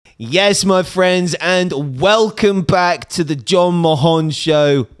Yes, my friends, and welcome back to the John Mahon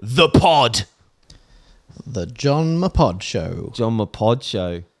Show, the pod. The John Mahon Show. John Mahon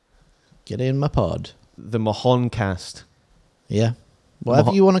Show. Get in my pod. The Mahon Cast. Yeah.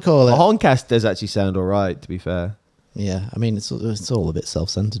 Whatever you want to call it. Mahon Cast does actually sound all right, to be fair. Yeah, I mean, it's all a bit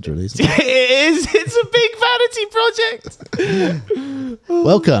self-centered, really, isn't it? It is. It's a big vanity project.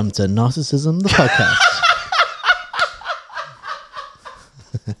 Welcome to Narcissism, the podcast.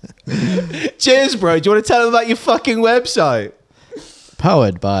 Cheers, bro. Do you want to tell them about your fucking website?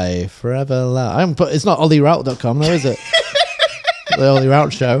 Powered by Forever Loud. It's not OllieRoute.com, though, is it? The Ollie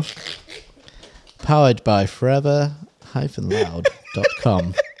Route Show. Powered by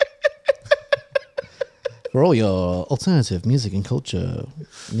Forever-Loud.com. For all your alternative music and culture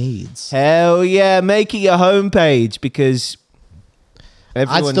needs. Hell yeah. Make it your homepage because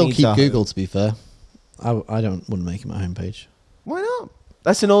everyone I'd still needs keep a Google, home. to be fair. I wouldn't make it my homepage. Why not?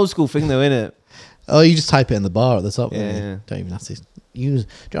 That's an old school thing, though, isn't it? Oh, you just type it in the bar at the top. Yeah. Don't even have to use.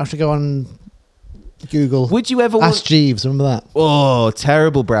 Don't have to go on Google. Would you ever Ask Jeeves? Remember that? Oh,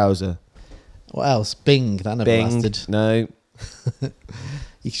 terrible browser. What else? Bing. That never Bing. lasted. No.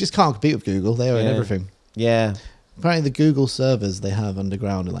 You just can't compete with Google. They own everything. Yeah. Apparently, the Google servers they have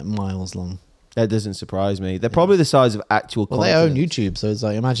underground are like miles long. That doesn't surprise me. They're probably the size of actual Well, content. they own YouTube, so it's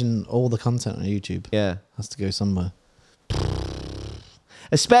like imagine all the content on YouTube. Yeah. Has to go somewhere.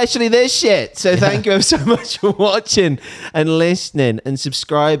 Especially this shit. So thank you so much for watching and listening and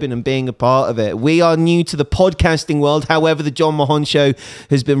subscribing and being a part of it. We are new to the podcasting world. However, the John Mahon Show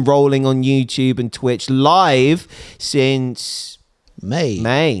has been rolling on YouTube and Twitch live since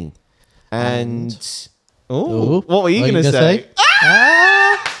May. And what were you going to say?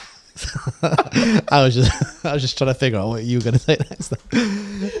 I was just trying to figure out what you were going to say next.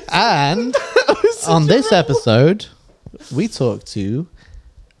 And on this episode, we talked to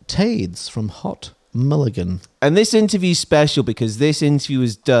Tades from Hot Mulligan. And this interview's special because this interview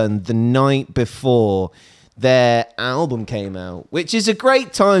was done the night before their album came out, which is a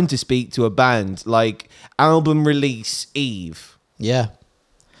great time to speak to a band, like album release eve. Yeah.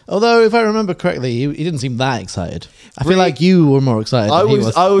 Although, if I remember correctly, he didn't seem that excited. I feel like you were more excited than he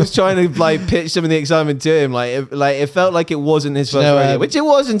was. I was trying to like pitch some of the excitement to him. It felt like it wasn't his first radio, which it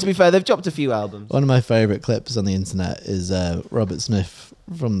wasn't, to be fair. They've dropped a few albums. One of my favourite clips on the internet is Robert Smith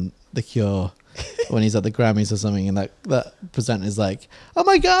from The Cure when he's at the Grammys or something, and that presenter's like, "Oh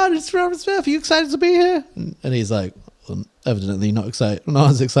my God, it's Robert Smith! Are you excited to be here?" And he's like, well, "Evidently not excited.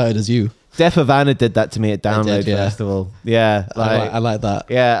 Not as excited as you." Def Havana did that to me at Download Festival. Yeah, I like that.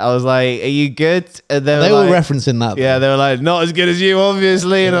 Yeah, I was like, "Are you good?" And they were referencing that. Yeah, they were like, "Not as good as you,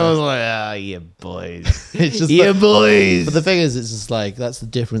 obviously." And I was like, "Ah, you boys, it's just boys." But the thing is, it's just like that's the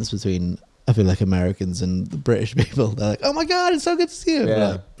difference between I feel like Americans and the British people. They're like, "Oh my God, it's so good to see you."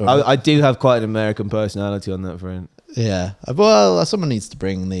 Yeah, like, I do have quite an American personality on that front. Yeah, well, someone needs to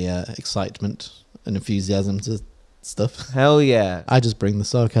bring the excitement and enthusiasm to stuff. Hell yeah. I just bring the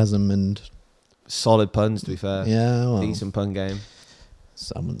sarcasm and solid puns, to be fair. Yeah, well, decent pun game.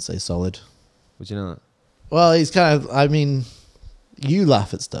 So I wouldn't say solid. Would you know that? Well, he's kind of, I mean, you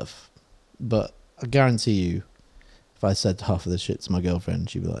laugh at stuff, but I guarantee you, if I said half of this shit to my girlfriend,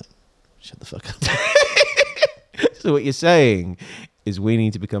 she'd be like, shut the fuck up. So what you're saying is we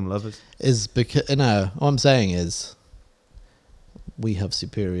need to become lovers? Is because, no, what I'm saying is we have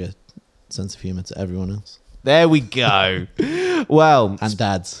superior sense of humour to everyone else. There we go. Well, and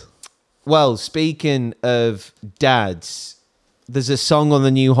dads. Well, speaking of dads, there's a song on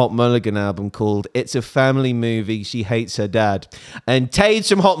the new Hot Mulligan album called It's a Family Movie, She Hates Her Dad. And Tades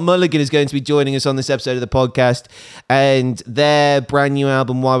from Hot Mulligan is going to be joining us on this episode of the podcast. And their brand new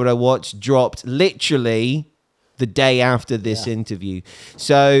album, Why Would I Watch, dropped literally the day after this interview.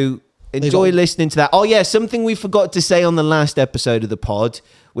 So enjoy listening to that. Oh, yeah, something we forgot to say on the last episode of the pod,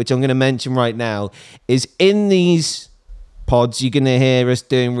 which I'm going to mention right now, is in these pods, you're going to hear us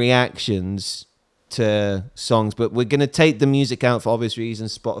doing reactions to songs, but we're going to take the music out for obvious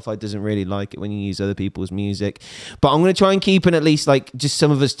reasons. Spotify doesn't really like it when you use other people's music, but I'm going to try and keep it at least like just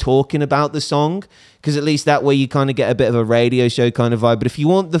some of us talking about the song, because at least that way you kind of get a bit of a radio show kind of vibe. But if you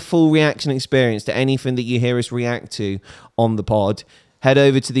want the full reaction experience to anything that you hear us react to on the pod, head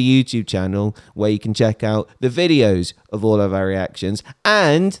over to the YouTube channel where you can check out the videos of all of our reactions,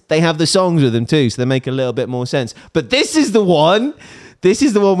 and they have the songs with them too, so they make a little bit more sense. But this is the one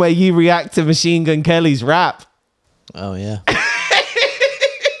where you react to Machine Gun Kelly's rap. Oh yeah.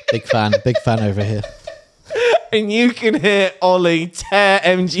 big fan over here. And you can hear Ollie tear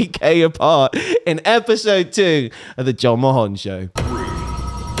MGK apart in episode 2 of the John Mahon Show. 3, 2,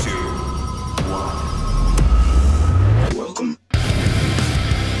 1. Welcome.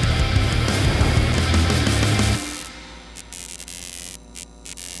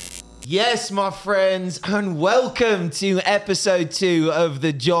 Yes, my friends, and welcome to episode 2 of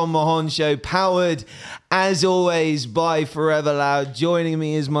the John Mahon Show, powered, as always, by Forever Loud. Joining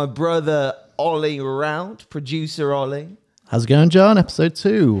me is my brother, Ollie Round, producer Ollie. How's it going, John? Episode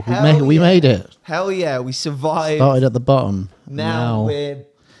 2. We made it. Hell yeah, we survived. Started at the bottom. Now we're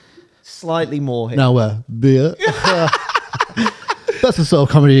slightly more here. Now we're beer. That's the sort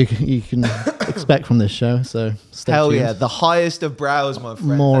of comedy you can expect from this show, so stay Hell tuned. yeah, the highest of brows, my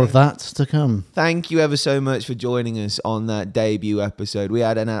friend. More of that to come. Thank you ever so much for joining us on that debut episode. We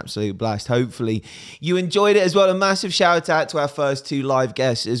had an absolute blast. Hopefully you enjoyed it as well. A massive shout out to our first 2 live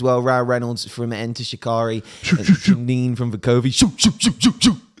guests as well. Rao Reynolds from Enter Shikari and Janine from Vukovi. Shoot, shoot, shoot, shoot,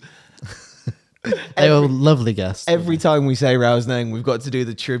 shoot. They were lovely guests. Every time we say Rao's name, we've got to do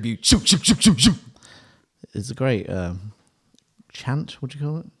the tribute. Shoot, shoot, shoot, shoot, shoot. It's a great chant, what do you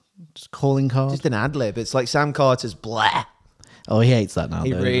call it? Just calling card? Just an ad lib. It's like Sam Carter's blah. Oh, he hates that now.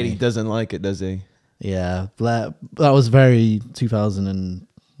 He though, really doesn't like it, does he? Yeah, that was very 2010.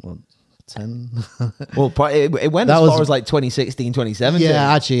 Well, it went That as was- far as like 2016, 2017.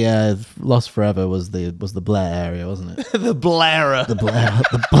 Yeah, actually, Lost Forever was the Blair area, wasn't it? The Blairer. The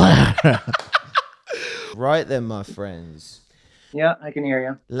Blair. Right then, my friends. Yeah, I can hear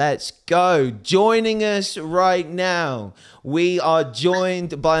you. Let's go. Joining us right now, we are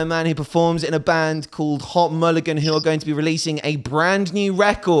joined by a man who performs in a band called Hot Mulligan, who are going to be releasing a brand new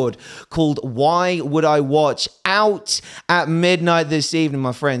record called Why Would I Watch, out at midnight this evening.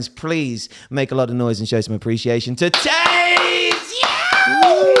 My friends, please make a lot of noise and show some appreciation to Taze!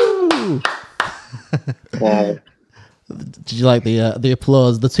 Wow. Did you like the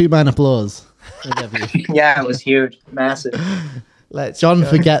applause, the 2-man applause? Yeah, it was huge, massive. John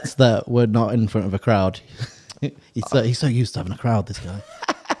forgets that we're not in front of a crowd. He's so used to having a crowd, this guy.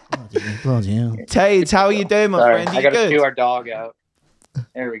 Bloody hell. Taze, how are you doing, my Sorry, friend? I You gotta good? chew our dog out.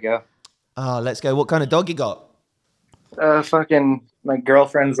 There we go. Oh, let's go. What kind of dog you got? Fucking my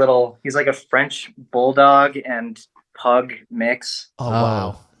girlfriend's little. He's like a French bulldog and pug mix. Oh,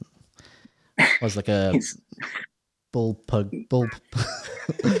 wow. Was like a He's bull pug.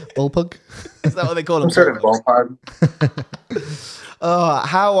 Is that what they call him? some sort of bull pug.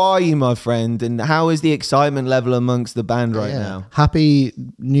 How are you, my friend? And how is the excitement level amongst the band right now? Happy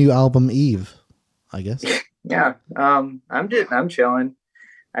new album Eve, I guess. Yeah. I'm chilling.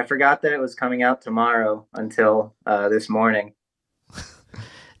 I forgot that it was coming out tomorrow until this morning.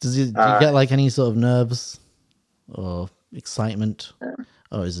 Did you get like any sort of nerves or excitement?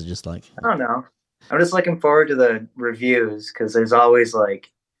 Or is it just like... I don't know. I'm just looking forward to the reviews because there's always like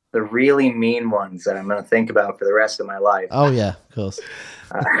the really mean ones that I'm going to think about for the rest of my life. Oh yeah, of course.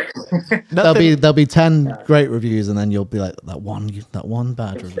 Nothing- There'll be 10 great reviews, and then you'll be like that one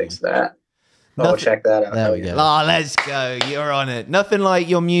bad review. Fix that. Nothing- Check that out. There we go. Oh, let's go. You're on it. Nothing like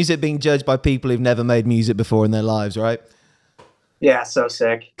your music being judged by people who've never made music before in their lives, right? Yeah, so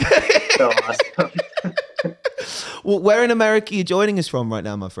sick. So awesome. Well, where in America are you joining us from right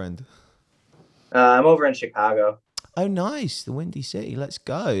now, my friend? I'm over in Chicago. Oh, nice. The Windy City. Let's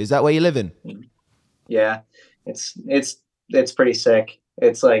go. Is that where you're living? Yeah, it's pretty sick.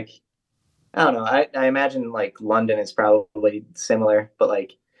 It's like, I don't know. I imagine like London is probably similar, but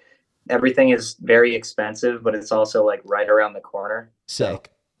like everything is very expensive, but it's also like right around the corner.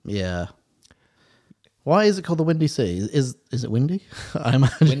 Sick. Yeah. Why is it called the Windy City? Is it windy? I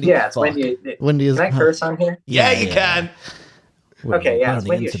imagine. Yeah, it's Fuck. windy. Windy is. Can I curse on here? Yeah, you can. Okay, yeah, We're it's on the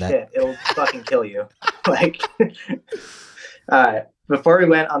windy as internet. shit. It'll fucking kill you. Like, before we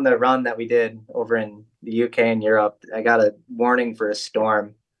went on the run that we did over in the UK and Europe, I got a warning for a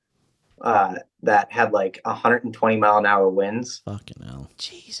storm that had like 120 mile an hour winds Fucking hell.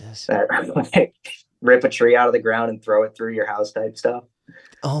 Jesus. that like, rip a tree out of the ground and throw it through your house type stuff.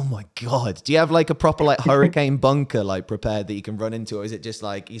 Oh my God. Do you have like a proper like hurricane bunker like prepared that you can run into? Or is it just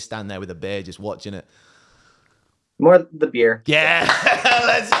like you stand there with a beer just watching it? More the beer. Yeah.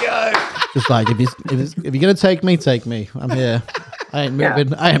 Let's go. Just like if you're gonna take me, I'm here. I ain't moving.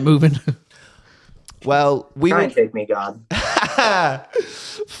 Yeah. I ain't moving. Well, we Try will and take me, God.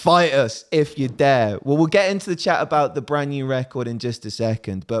 fight us if you dare. Well, we'll get into the chat about the brand new record in just a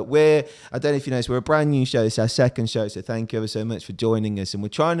second. But I don't know if you know, we're a brand new show. It's our second show. So thank you ever so much for joining us. And we're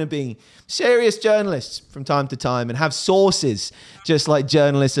trying to be serious journalists from time to time and have sources just like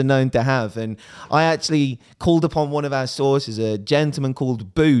journalists are known to have. And I actually called upon one of our sources, a gentleman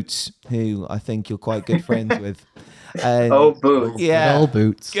called Boots, who I think you're quite good friends with. And Oh, Boots. yeah. Good old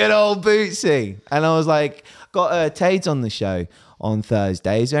Boots. Good old Bootsy. And I was like, got Tades on the show on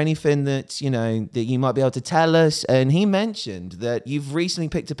Thursday. Is there anything that, that you might be able to tell us? And he mentioned that you've recently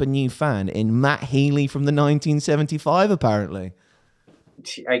picked up a new fan in Matt Healy from the 1975, apparently.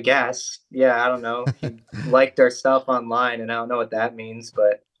 I guess. Yeah, I don't know. He liked our stuff online, and I don't know what that means,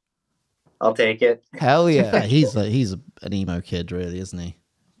 but I'll take it. Hell Yeah, yeah. he's an emo kid, really, isn't he?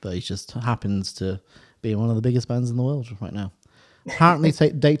 But he just happens to be in one of the biggest bands in the world right now. Apparently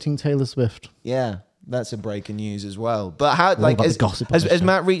dating Taylor Swift. Yeah, that's some breaking news as well. But how, All like, about the gossip on has, this has show.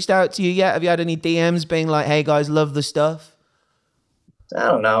 Matt reached out to you yet? Have you had any DMs being like, hey guys, love the stuff? I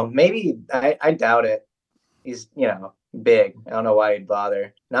don't know. Maybe I doubt it. He's, big. I don't know why he'd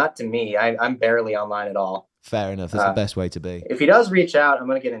bother. Not to me. I'm barely online at all. Fair enough. That's the best way to be. If he does reach out, I'm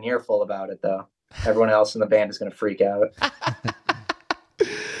going to get an earful about it, though. Everyone else in the band is going to freak out.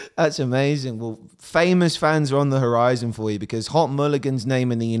 That's amazing. Well, famous fans are on the horizon for you because Hot Mulligan's name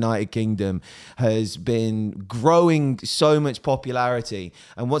in the United Kingdom has been growing so much popularity.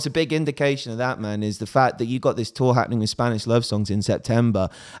 And what's a big indication of that, man, is the fact that you got this tour happening with Spanish love songs in September.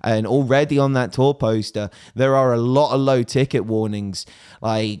 And already on that tour poster, there are a lot of low ticket warnings.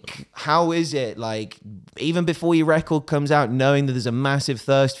 Like, how is it, like, even before your record comes out, knowing that there's a massive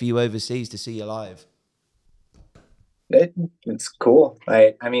thirst for you overseas to see you live? It's cool.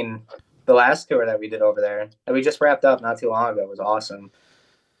 I mean, the last tour that we did over there, that we just wrapped up not too long ago, was awesome.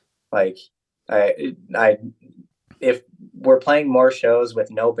 Like, if we're playing more shows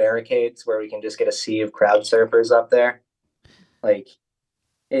with no barricades, where we can just get a sea of crowd surfers up there, like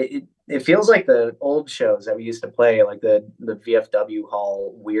it feels like the old shows that we used to play, like the VFW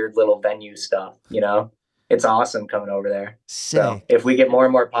hall, weird little venue stuff. It's awesome coming over there. Sick. So if we get more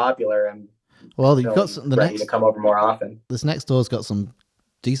and more popular, I'm You've got some, ready to come over more often. This next door's got some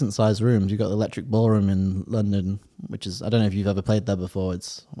decent sized rooms. You've got the Electric Ballroom in London, which is, I don't know if you've ever played there before.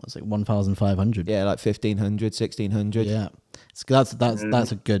 It's 1,500. Yeah, like 1,500, 1,600. Yeah,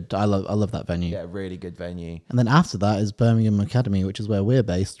 that's a good. I love that venue. Yeah, really good venue. And then after that is Birmingham Academy, which is where we're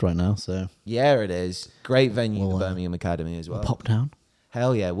based right now. So yeah, it is great venue, the Birmingham Academy as well. Pop down.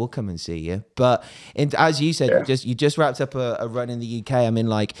 Hell yeah, we'll come and see you. But as you said, Yeah. you just wrapped up a run in the UK. I mean,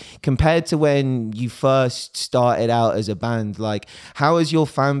 like, compared to when you first started out as a band, like, how has your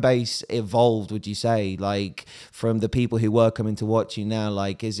fan base evolved, would you say? Like, from the people who were coming to watch you now,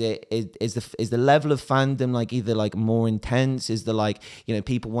 like, is the level of fandom like either like more intense? Is the, like,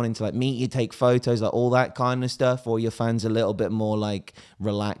 people wanting to like meet you, take photos, like all that kind of stuff, or are your fans a little bit more like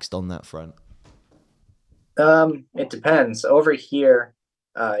relaxed on that front? It depends. Over here,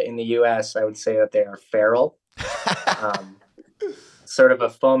 in the US, I would say that they are feral. Sort of a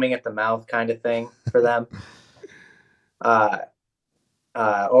foaming at the mouth kind of thing for them.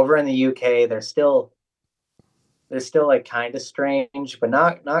 Over in the UK, they're still like kind of strange, but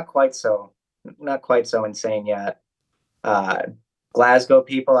not quite so insane yet. Glasgow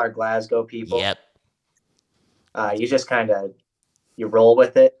people are Glasgow people. Yep. You just you roll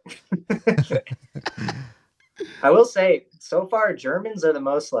with it. I will say, so far, Germans are the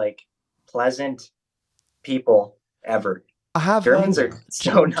most like pleasant people ever. Germans are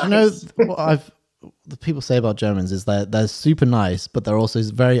so nice. Do you know what the people say about Germans is that they're super nice, but they're also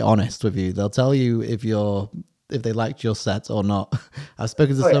very honest with you. They'll tell you if they liked your set or not. I've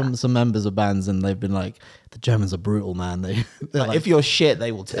spoken to some members of bands, and they've been like, the Germans are brutal, man. They're like, if you're shit,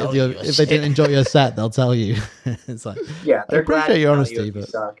 they will tell you. If they didn't enjoy your set, they'll tell you. It's like, yeah, I appreciate your honesty, but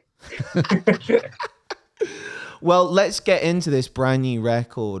suck. Well, let's get into this brand new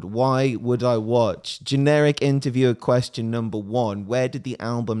record. Why would I watch? Generic interviewer question number 1. Where did the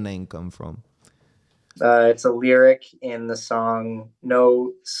album name come from? It's a lyric in the song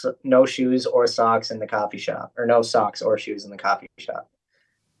 "No Shoes or Socks in the Coffee Shop," or "No Socks or Shoes in the Coffee Shop,"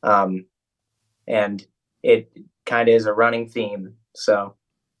 and it kind of is a running theme. So,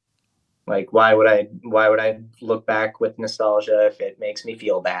 like, why would I look back with nostalgia if it makes me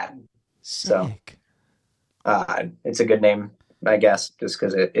feel bad? Sick. So, it's a good name, I guess, just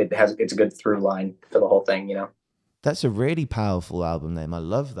because it's a good through line for the whole thing, That's a really powerful album name. I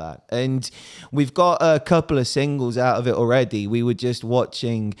love that. And we've got a couple of singles out of it already. We were just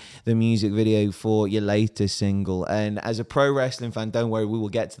watching the music video for your latest single. And as a pro wrestling fan, don't worry, we will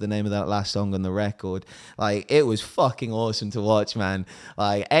get to the name of that last song on the record. Like, it was fucking awesome to watch, man.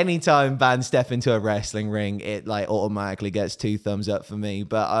 Like, anytime bands step into a wrestling ring, it like automatically gets 2 thumbs up for me.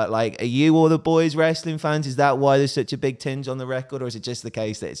 But like, are you or the boys wrestling fans? Is that why there's such a big tinge on the record? Or is it just the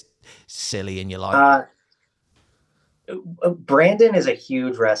case that it's silly and you like it? Brandon is a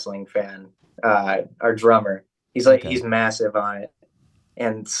huge wrestling fan. Our drummer, he's massive on it,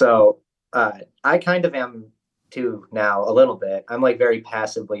 and so I kind of am too now, a little bit. I'm like very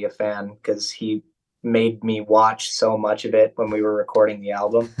passively a fan because he made me watch so much of it when we were recording the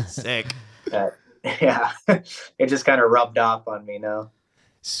album. Sick. Yeah, it just kind of rubbed off on me now.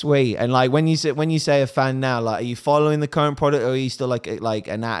 Sweet. And like when you say a fan now, like are you following the current product, or are you still like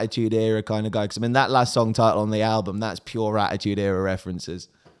an Attitude Era kind of guy? Because I mean that last song title on the album, that's pure Attitude Era references.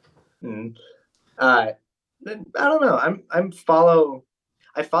 Mm. I don't know. I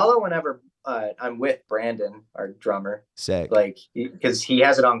follow whenever I'm with Brandon, our drummer. Sick. Like because he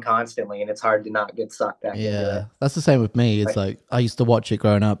has it on constantly, and it's hard to not get sucked back into it. That's the same with me. It's like I used to watch it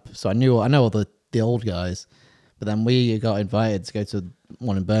growing up, so I know all the old guys. But then we got invited to go to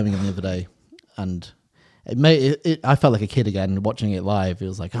one in Birmingham the other day, and I felt like a kid again watching it live. It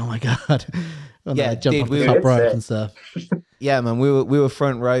was like, oh my god, and Yeah, I jumped dude, off the top rope and stuff. Yeah, man, we were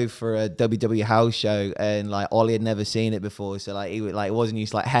front row for a WWE house show, and like Ollie had never seen it before, so like he wasn't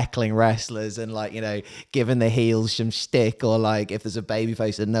used to like heckling wrestlers and like, you know, giving the heels some shtick, or like if there's a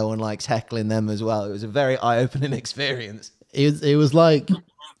babyface and no one likes heckling them as well. It was a very eye-opening experience. It was like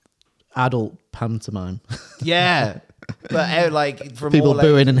adult pantomime. Yeah, but like from people all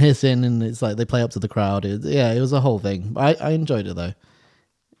booing and hissing, and it's like they play up to the crowd. It was a whole thing. I enjoyed it though.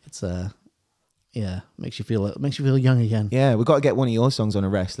 It's makes you feel young again. Yeah, we got to get one of your songs on a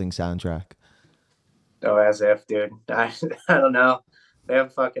wrestling soundtrack. Oh, as if, dude. I don't know. They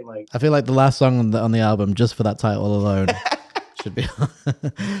have fucking like. I feel like the last song on the album, just for that title alone, should be.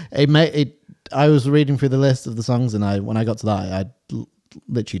 I was reading through the list of the songs, and when I got to that, I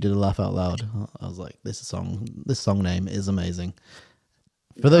literally did a laugh out loud. I was like, this song name is amazing.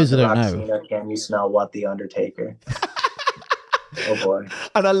 For those who don't know, Can you smell what the Undertaker? Oh boy.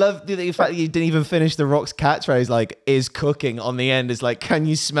 And I love the fact that you didn't even finish the Rock's catchphrase, like, is cooking on the end. Is like, can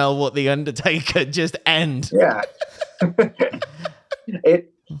you smell what the Undertaker just end? Yeah.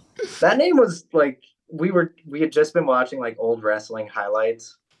 That name was like, we had just been watching like old wrestling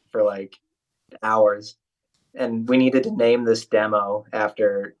highlights for like hours, and we needed to name this demo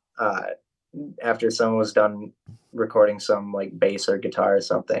after someone was done recording some like bass or guitar or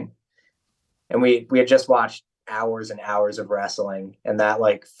something. And we had just watched hours and hours of wrestling, and that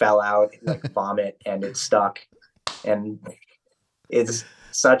like fell out like vomit, and it stuck, and it's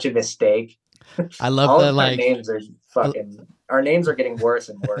such a mistake. I love all that. Of like our names are fucking. Our names are getting worse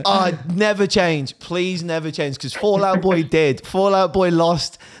and worse. Oh, never change. Please never change. Because Fall Out Boy did. Fall Out Boy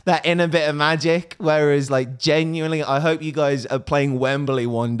lost that inner bit of magic. Whereas, like, genuinely, I hope you guys are playing Wembley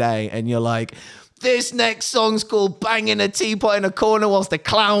one day and you're like, this next song's called Banging a Teapot in a Corner Whilst the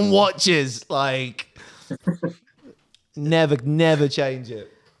Clown Watches. Like, never change it.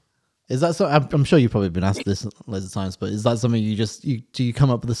 Is that so? I'm sure you've probably been asked this loads of times, but is that something do you come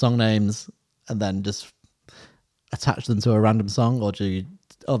up with the song names and then just attach them to a random song, or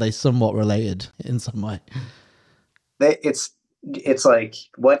are they somewhat related in some way? It's like,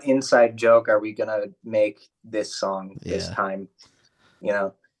 what inside joke are we gonna make this song this time? You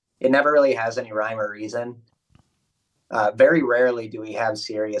know, it never really has any rhyme or reason. Very rarely do we have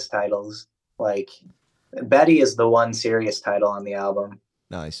serious titles. Like Betty is the one serious title on the album.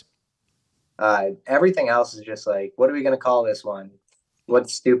 Nice. Everything else is just like, what are we gonna call this one? What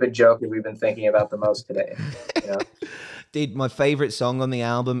stupid joke have we been thinking about the most today? You know? Dude, my favorite song on the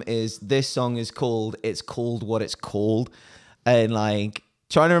album is this song is called It's Called What It's Called. And like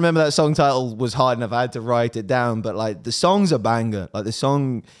trying to remember that song title was hard enough. I had to write it down, but like the song's a banger. Like the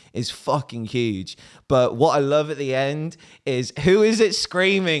song is fucking huge. But what I love at the end is, who is it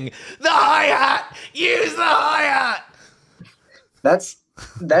screaming? The hi-hat! Use the hi-hat!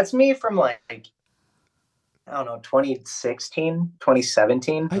 That's me from like, I don't know, 2016,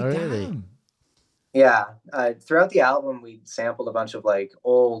 2017. Oh, really? Yeah. Throughout the album, we sampled a bunch of like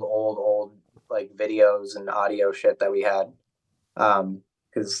old like videos and audio shit that we had.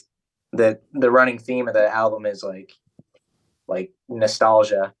 Because the running theme of the album is like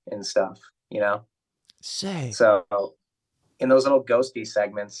nostalgia and stuff, you know? Sick. So in those little ghosty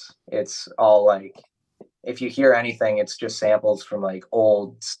segments, it's all like, if you hear anything, it's just samples from like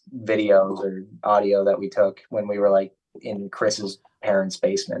old videos or audio that we took when we were like in Chris's parents'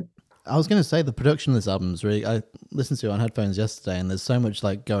 basement. I was going to say the production of this album is really. I listened to it on headphones yesterday, and there's so much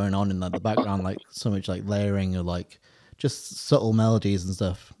like going on in the background, like so much like layering or like just subtle melodies and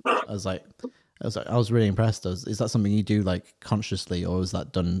stuff. I was really impressed. Is that something you do like consciously, or is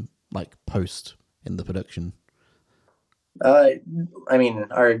that done like post in the production? I mean,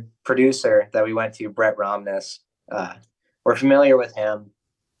 our producer that we went to, Brett Romness, we're familiar with him,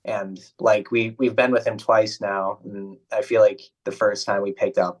 and like we've been with him twice now, and I feel like the first time we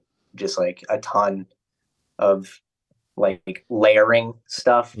picked up just like a ton of like layering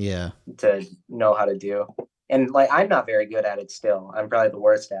stuff to know how to do. And like, I'm not very good at it still. I'm probably the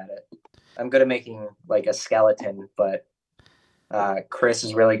worst at it. I'm good at making like a skeleton, but Chris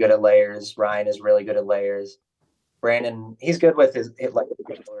is really good at layers. Ryan is really good at layers. Brandon, he's good with his like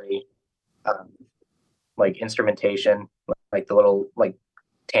um, like instrumentation, like the little like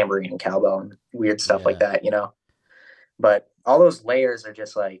tambourine and cowbell and weird stuff like that, you know. But all those layers are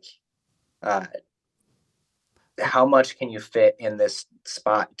just like, uh, how much can you fit in this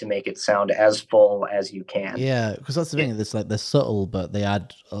spot to make it sound as full as you can? Yeah, because that's the thing. It's like they're subtle, but they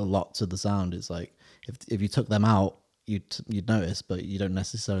add a lot to the sound. It's like if you took them out, you'd notice, but you don't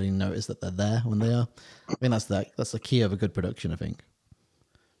necessarily notice that they're there when they are. I mean, that's the key of a good production, I think.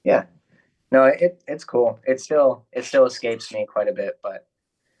 Yeah, no, it's cool. It still escapes me quite a bit, but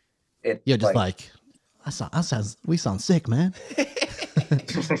you're just like we sound sick, man.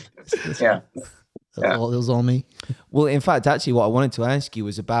 Yeah. It was all me. Well, in fact, actually, what I wanted to ask you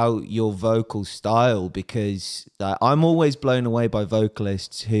was about your vocal style, because I'm always blown away by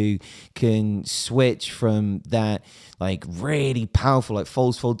vocalists who can switch from that like really powerful, like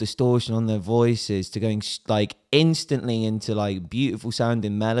false distortion on their voices to going like instantly into like beautiful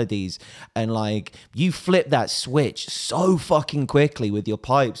sounding melodies. And like you flip that switch so fucking quickly with your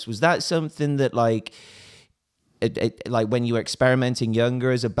pipes. Was that something that like... like when you were experimenting younger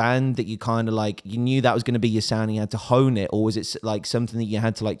as a band, that you kind of like, you knew that was going to be your sound and you had to hone it? Or was it like something that you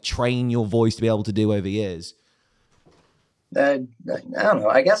had to like train your voice to be able to do over years? I don't know.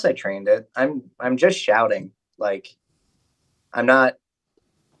 I guess I trained it. I'm just shouting. Like I'm not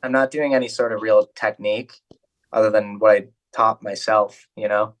doing any sort of real technique other than what I taught myself, you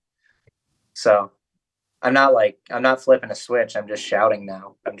know? So I'm not flipping a switch. I'm just shouting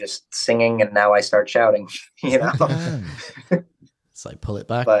now. I'm just singing and now I start shouting, you know? It's like pull it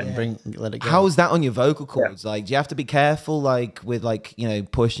back and let it go. How is that on your vocal cords? Like, do you have to be careful, like with like, you know,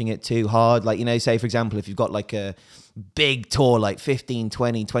 pushing it too hard? Like, you know, say for example, if you've got like a big tour, like 15,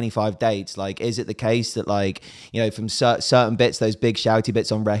 20, 25 dates, like, is it the case that like, you know, from certain bits, those big shouty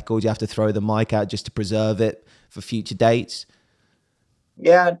bits on record, you have to throw the mic out just to preserve it for future dates?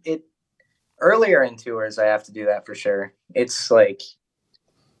 Yeah, earlier in tours, I have to do that for sure. It's like,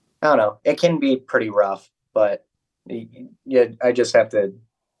 I don't know, it can be pretty rough, but yeah, I just have to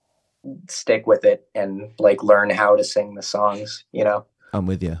stick with it and like learn how to sing the songs, you know? I'm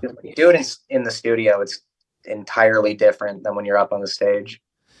with you. When you do it in the studio, it's entirely different than when you're up on the stage.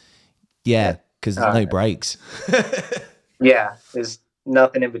 Yeah, because there's no breaks. Yeah, there's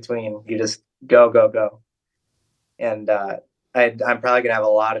nothing in between. You just go. And I'm probably gonna have a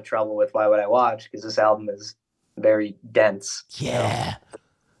lot of trouble with Why Would I Watch, because this album is very dense. Yeah,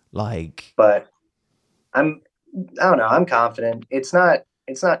 like. But I don't know. I'm confident. It's not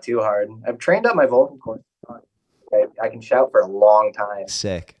too hard. I've trained up my vocal cords. I can shout for a long time.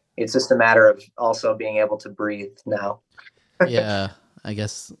 Sick. It's just a matter of also being able to breathe now. Yeah, I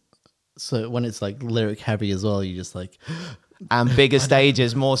guess. So when it's like lyric heavy as well, you just like. And bigger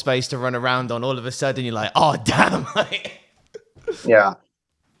stages, more space to run around on. All of a sudden, you're like, oh damn. Yeah.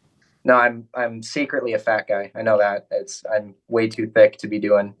 No, I'm secretly a fat guy. I know that. I'm way too thick to be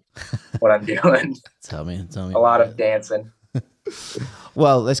doing what I'm doing. Tell me. A lot of dancing.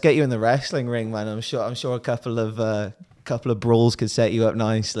 Well, let's get you in the wrestling ring, man. I'm sure a couple of brawls could set you up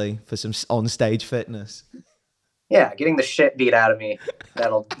nicely for some on-stage fitness. Yeah, getting the shit beat out of me.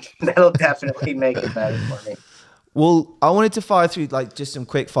 That'll definitely make it better for me. Well, I wanted to fire through like just some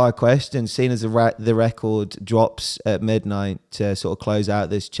quick fire questions, seeing as the record drops at midnight to sort of close out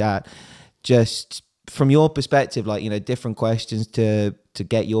this chat. Just from your perspective, like, you know, different questions to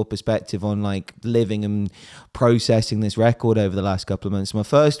get your perspective on like living and processing this record over the last couple of months. My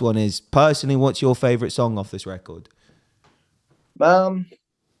first one is, personally, what's your favorite song off this record? I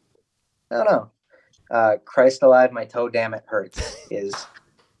don't know. Christ Alive, My Toe Damn It Hurts is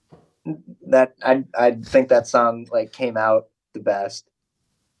that I think that song like came out the best.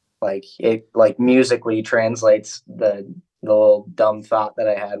 Like it like musically translates the little dumb thought that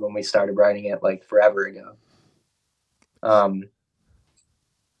I had when we started writing it like forever ago.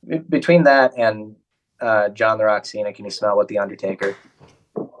 Between that and John the Rock Cena, Can You Smell What the Undertaker?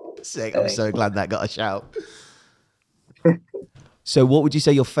 Sick. I'm so glad that got a shout. So what would you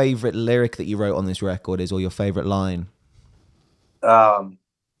say your favorite lyric that you wrote on this record is, or your favorite line? There's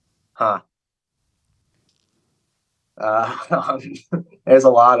a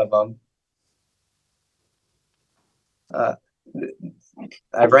lot of them.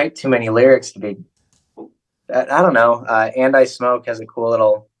 I write too many lyrics to be. I don't know. And I Smoke has a cool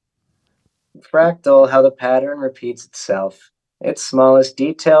little fractal. How the pattern repeats itself. Its smallest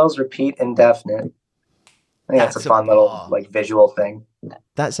details repeat indefinite. I think that's a fun little like visual thing.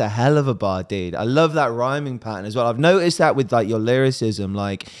 That's a hell of a bar, dude. I love that rhyming pattern as well. I've noticed that with like your lyricism,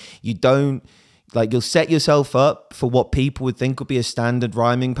 like you don't like you'll set yourself up for what people would think would be a standard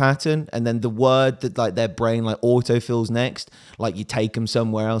rhyming pattern, and then the word that like their brain like autofills next, like you take them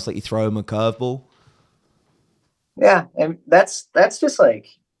somewhere else, like you throw them a curveball. Yeah, and that's just like,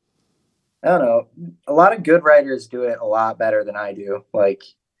 I don't know. A lot of good writers do it a lot better than I do. Like,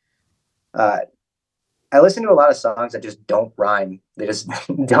 I listen to a lot of songs that just don't rhyme. They just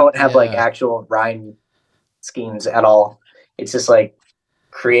don't have like Yeah. actual rhyme schemes at all. It's just like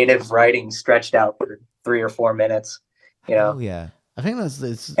creative writing stretched out for 3 or 4 minutes, you know? Oh yeah. I think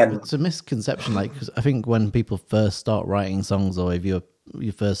And it's a misconception. Like, 'cause I think when people first start writing songs, or if you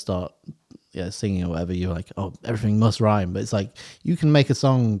first start singing or whatever, you're like, oh, everything must rhyme. But it's like you can make a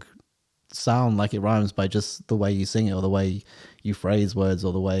song sound like it rhymes by just the way you sing it, or the way you phrase words,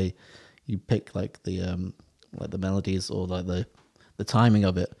 or the way you pick like the melodies, or like the timing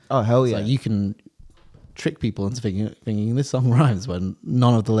of it. Oh hell It's yeah. like you can trick people into thinking this song rhymes when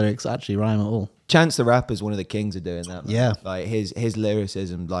none of the lyrics actually rhyme at all. Chance the Rapper's one of the kings of doing that, man. Yeah. Like his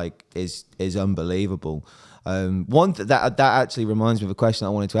lyricism like is unbelievable. That actually reminds me of a question I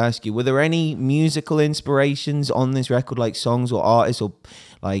wanted to ask you. Were there any musical inspirations on this record, like songs or artists or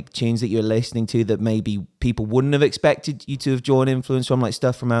like tunes that you're listening to that maybe people wouldn't have expected you to have drawn influence from, like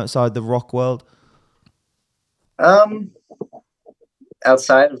stuff from outside the rock world?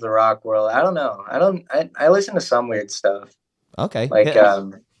 outside of the rock world, I don't know. I listen to some weird stuff. Okay. Like yeah.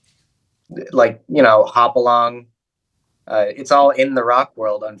 like, you know, Hop Along. It's all in the rock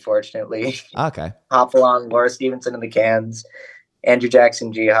world, unfortunately. Okay. Hop Along, Laura Stevenson and the Cans, Andrew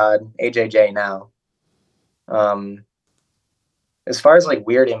Jackson Jihad, AJJ now. As far as like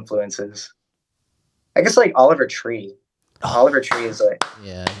weird influences, I guess like Oliver Tree. Oliver Tree is like,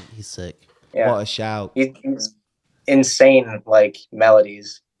 Yeah, he's sick. yeah, What a shout. he's insane, like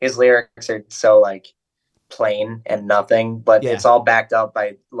melodies. His lyrics are so like plain and nothing, but Yeah. it's all backed up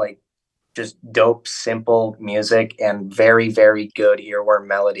by like just dope, simple music and very, very good earworm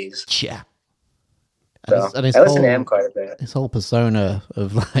melodies. Yeah. So And his I listen to whole- him quite a bit. His whole persona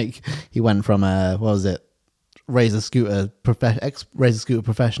of like, he went from what was it, Razor Scooter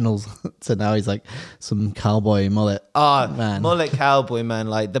professionals to now he's like some cowboy mullet. Man. Mullet cowboy, man.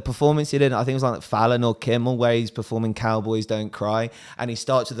 Like the performance he did, I think it was like Fallon or Kimmel, where he's performing Cowboys Don't Cry, and he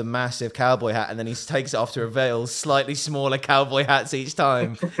starts with a massive cowboy hat and then he takes it off to reveal slightly smaller cowboy hats each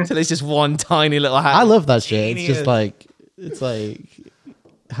time till it's just one tiny little hat. I love that shit. It's just Genius. it's like,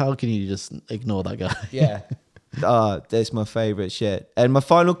 how can you just ignore that guy? Yeah. That's my favorite shit. And my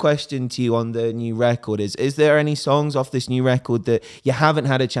final question to you on the new record is there any songs off this new record that you haven't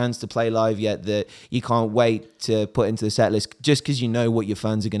had a chance to play live yet that you can't wait to put into the set list just because you know what your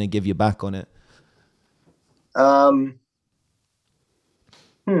fans are going to give you back on it? I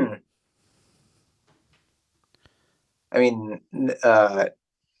mean, the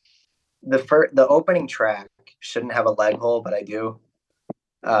opening track shouldn't have a leg hole, but I do.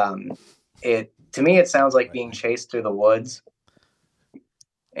 To me, it sounds like being chased through the woods,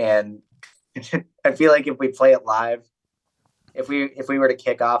 and I feel like if we play it live, if we were to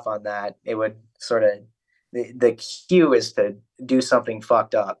kick off on that, it would sort of the cue is to do something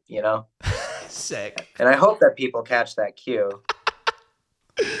fucked up, you know. Sick. And I hope that people catch that cue.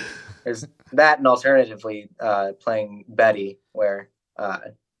 There's that, and alternatively, playing Betty, where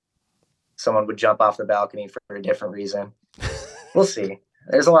someone would jump off the balcony for a different reason. We'll see.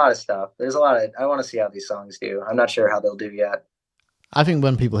 There's a lot of stuff. I want to see how these songs do. I'm not sure how they'll do yet. I think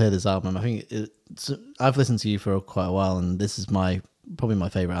when people hear this album, I think I've listened to you for quite a while, and this is probably my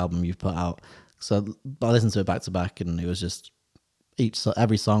favorite album you've put out. So I listened to it back to back, and it was just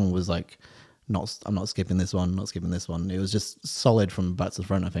every song was like, I'm not skipping this one, not skipping this one. It was just solid from back to the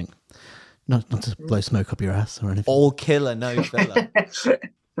front. I think not to blow smoke up your ass or anything. All killer, no filler.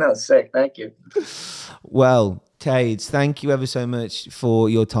 No, sick. Thank you. Well, Tades, thank you ever so much for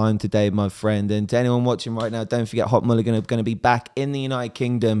your time today, my friend. And to anyone watching right now, don't forget Hot Mulligan are going to be back in the United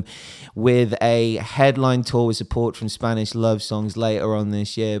Kingdom with a headline tour with support from Spanish love songs later on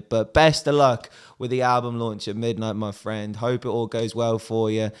this year. But best of luck with the album launch at midnight, my friend. Hope it all goes well for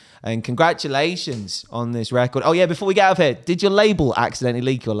you. And congratulations on this record. Oh, yeah, before we get out of here, did your label accidentally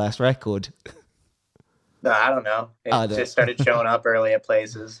leak your last record? No, I don't know. It just started showing up early at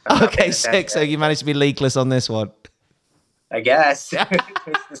places. Okay, sick. So you managed to be leakless on this one. I guess.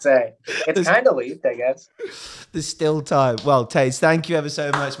 Who's to say? It's kind of leaked, I guess. There's still time. Well, Tades, thank you ever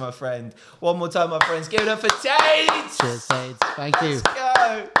so much, my friend. One more time, my friends. Give it up for Tades. Cheers, Sage. Thank you. Let's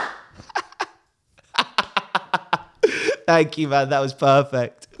go. Thank you, man. That was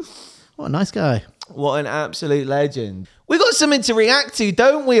perfect. What a nice guy. What an absolute legend. We got something to react to,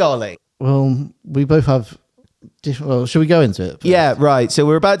 don't we, Ollie? Well, we both have Well, should we go into it first? Yeah, right. So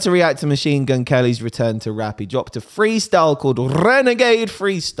we're about to react to Machine Gun Kelly's return to rap. He dropped a freestyle called Renegade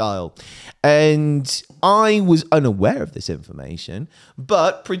Freestyle. And I was unaware of this information,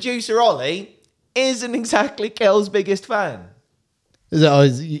 but producer Ollie isn't exactly Kel's biggest fan. Is it? Oh,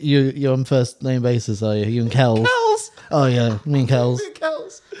 you're on first name basis, are you? You and Kells? Kells! Oh, yeah, me and Kells. Me and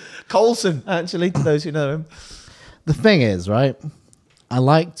Kells. Colson, actually, to those who know him. The thing is, right, I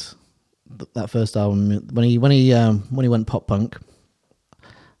liked that first album when he went pop punk.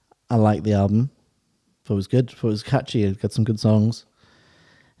 I liked the album. Thought it was good. Thought it was catchy. It got some good songs.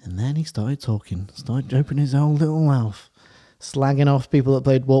 And then he started opening his own little mouth, slagging off people that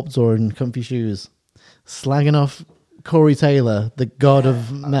played Warped Tour in comfy shoes, slagging off Corey Taylor, the god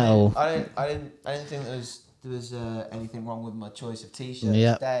of metal. I didn't think there was anything wrong with my choice of t-shirt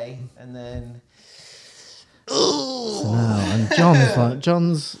today. And then, So now, and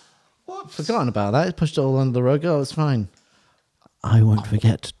John's forgotten about that. He pushed it all under the rug. Oh, it's fine. I won't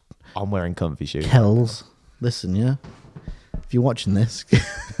forget. I'm wearing comfy shoes. Kells, listen, yeah. If you're watching this,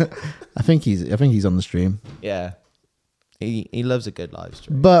 I think he's on the stream. Yeah, he loves a good live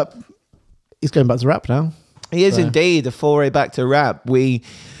stream. But he's going back to rap now. He is indeed a foray back to rap. We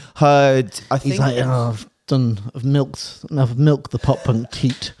heard. He's like, I've milked the pop punk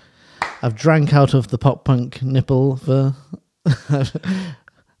teat. I've drank out of the pop punk nipple for.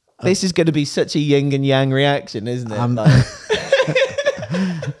 This is going to be such a yin and yang reaction, isn't it?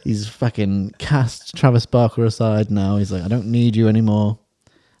 He's fucking cast Travis Barker aside now. He's like, I don't need you anymore.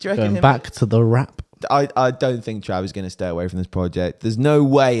 Do you reckon going back to the rap? I don't think Travis is going to stay away from this project. There's no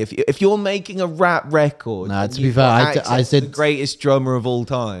way. If you're making a rap record, nah, to be fair, I said the greatest drummer of all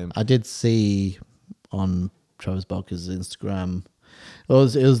time. I did see on Travis Barker's Instagram.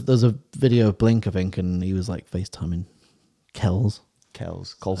 There's a video of Blink, I think, and he was like FaceTiming Kells.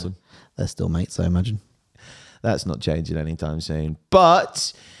 Colson. They're still mates, I imagine. That's not changing anytime soon.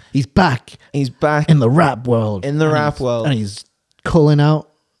 But he's back. He's back in the rap world. And he's calling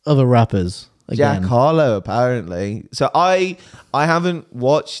out other rappers again. Jack Harlow, apparently. So I haven't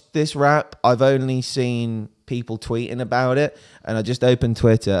watched this rap. I've only seen people tweeting about it. And I just opened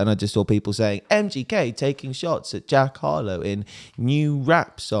Twitter and I just saw people saying, MGK taking shots at Jack Harlow in new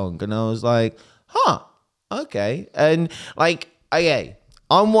rap song. And I was like, okay. And like,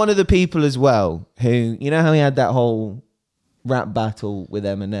 I'm one of the people as well who, you know how he had that whole rap battle with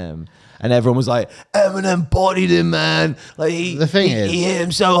Eminem and everyone was like, Eminem bodied him, man. Like he hit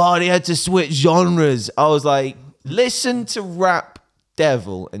him so hard he had to switch genres. I was like, listen to Rap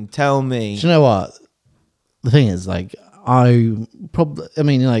Devil and tell me. Do you know what? The thing is, like,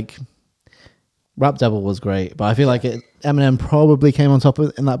 Rap Devil was great, but I feel like Eminem probably came on top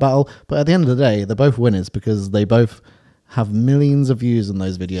in that battle. But at the end of the day, they're both winners because they both have millions of views on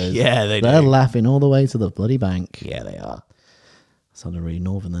those videos. Yeah, they're laughing all the way to the bloody bank. Yeah, they are. Sounded really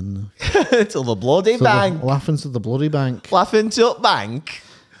northern then. To the bloody bank. Laughing to the bloody bank. Laughing to the bank.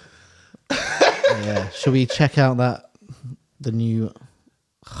 Yeah. Shall we check out the new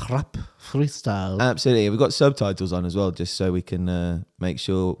rap freestyle? Absolutely. We've got subtitles on as well, just so we can make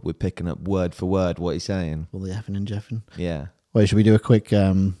sure we're picking up word for word what he's saying. All the effing and jeffing. Yeah. Wait, should we do a quick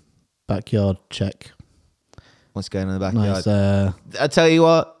backyard check? What's going on in the backyard? Nice, I tell you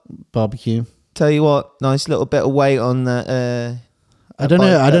what. Barbecue. Tell you what. Nice little bit of weight on that. I don't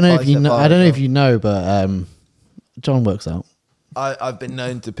know if you know, but John works out. I've been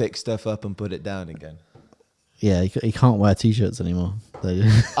known to pick stuff up and put it down again. Yeah, he can't wear t-shirts anymore.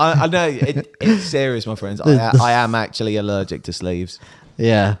 I know it's serious, my friends. I am actually allergic to sleeves.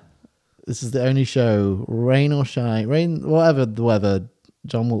 Yeah, this is the only show, rain or shine, whatever the weather.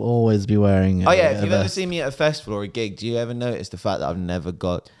 John will always be wearing. Oh yeah, if you've ever seen me at a festival or a gig, do you ever notice the fact that I've never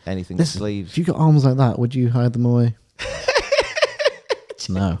got anything to sleeves? If you got arms like that, would you hide them away?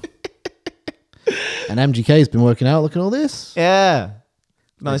 No. And MGK's been working out. Look at all this. Yeah,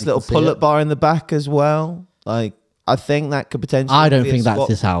 nice little pull-up bar in the back as well. Like, I think that could potentially. I don't think that's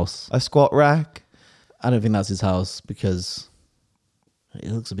his house. A squat rack. I don't think that's his house because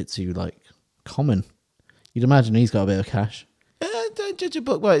it looks a bit too common. You'd imagine he's got a bit of cash. Don't judge a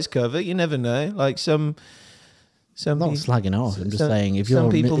book by its cover. You never know. Like some I'm not slagging off. I'm just saying if you're a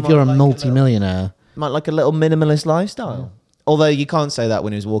like multi-millionaire, might like a little minimalist lifestyle. Although you can't say that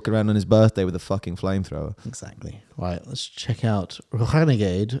when he was walking around on his birthday with a fucking flamethrower. Exactly. Right, let's check out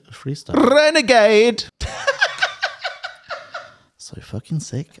Renegade Freestyle. Renegade! So fucking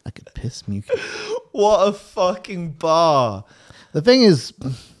sick, I could piss mucus. What a fucking bar. The thing is,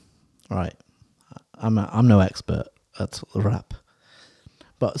 right, I'm no expert at rap.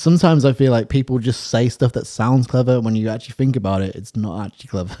 But sometimes I feel like people just say stuff that sounds clever. When you actually think about it, it's not actually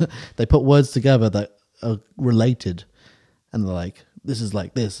clever. They put words together that are related, and they're like, this is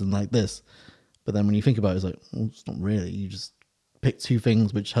like this and like this. But then when you think about it, it's like, well, it's not really. You just pick two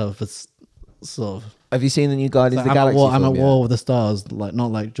things which have this sort of. Have you seen the new Guardians of the I'm Galaxy? I'm at film war yet? with the stars, like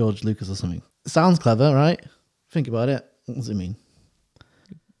not like George Lucas or something. Sounds clever, right? Think about it. What does it mean?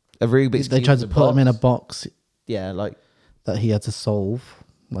 A Rubik's They Cube tried to in put him in a box. box Yeah, like that he had to solve,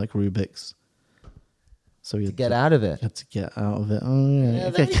 like Rubik's. So he to had get out of it. Had to get out of it. Oh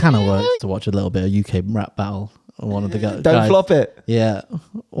yeah, Yeah, it kind of works to watch a little bit of UK rap battle. One of the guys. Don't flop it. Yeah,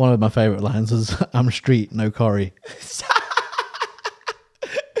 one of my favorite lines was, "I'm street, no Corey."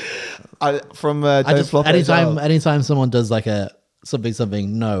 From I Don't just Flop It as well. anytime someone does like a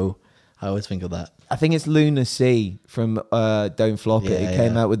something no, I always think of that. I think it's Luna C from Don't Flop It. Yeah, It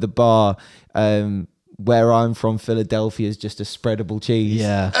came yeah. out with the bar. Where I'm from, Philadelphia is just a spreadable cheese.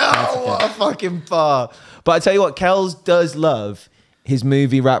 Yeah. Oh, what a fucking bar. But I tell you what, Kells does love his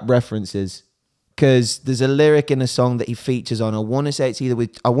movie rap references. Because there's a lyric in a song that he features on. I want to say it's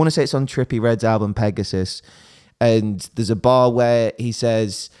on Trippie Redd's album Pegasus. And there's a bar where he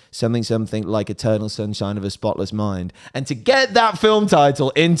says something like Eternal Sunshine of a Spotless Mind. And to get that film title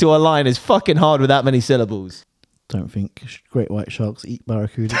into a line is fucking hard with that many syllables. Don't think great white sharks eat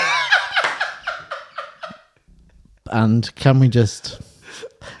barracuda. And can we just?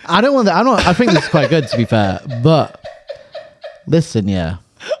 I don't want that. I think this is quite good, to be fair. But listen, yeah.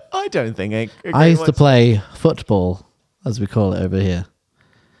 I don't think it. I used to play football, as we call it over here.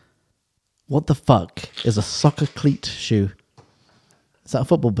 What the fuck is a soccer cleat shoe? Is that a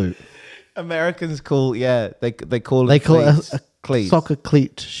football boot? Americans call they call it They call cleats. it a Cleats. soccer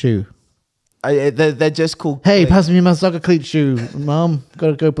cleat shoe. They're just called. Hey, cleats. pass me my soccer cleat shoe, Mom.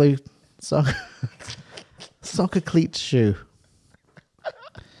 Gotta go play soccer. Soccer cleat shoe.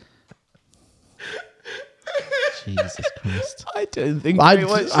 Jesus Christ! I don't think. I very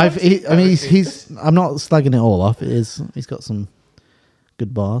much mean, he's. I'm not slagging it all off. He's got some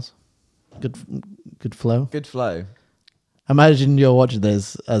good bars, good flow. good flow. Imagine you're watching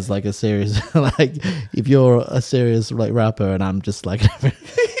this as like a serious, like if you're a serious like rapper, and I'm just like,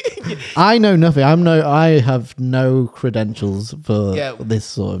 I know nothing. I have no credentials for this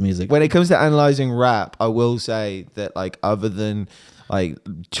sort of music. When it comes to analyzing rap, I will say that like other than like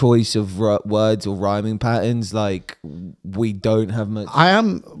choice of words or rhyming patterns, like we don't have much. I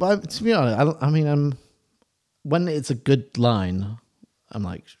am, but to be honest, I'm when it's a good line, I'm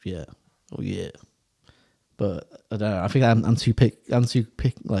like, yeah, oh yeah. But I don't know. I think I'm too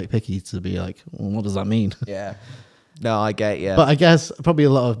picky to be like, well, what does that mean? Yeah. No, I get you. But I guess probably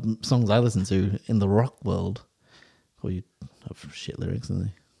a lot of songs I listen to in the rock world, you have shit lyrics, don't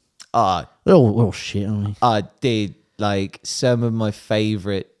they? They're all shit, aren't they? Dude, like some of my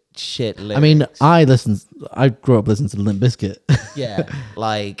favorite shit lyrics. I mean, I grew up listening to Limp Bizkit. Yeah,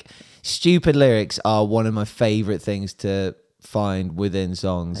 like stupid lyrics are one of my favorite things to find within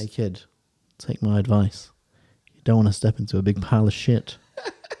songs. Hey kid, take my advice. You don't want to step into a big pile of shit.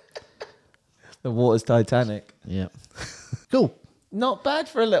 The water's Titanic. Yeah. Cool. Not bad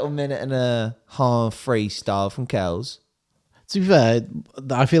for a little minute and a half freestyle from Kells. To be fair,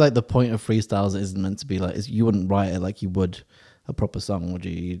 I feel like the point of freestyles isn't meant to be like, you wouldn't write it like you would a proper song, would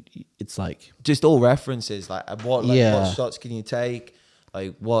you? It's like Just all references, like what shots can you take?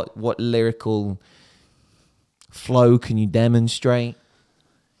 Like what lyrical flow can you demonstrate?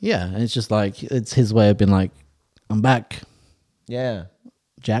 yeah, and it's just like it's his way of being like, I'm back, Yeah.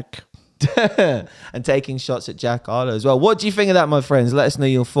 Jack. And taking shots at Jack Harlow as well. What do you think of that, my friends? Let us know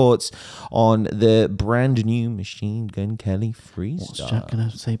your thoughts on the brand new Machine Gun Kelly freestyle. What's Jack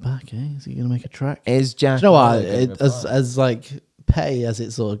gonna say back? Is he gonna make a track? Is Jack? Do you know what? Harlow gonna reply? As like petty as it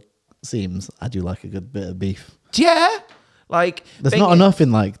sort of seems, I do like a good bit of beef. Yeah. Like There's not enough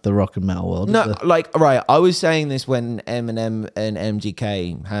in like the rock and metal world. is No, there? like right. I was saying this when Eminem and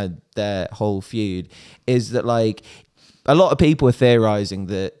MGK had their whole feud. Is that like a lot of people are theorizing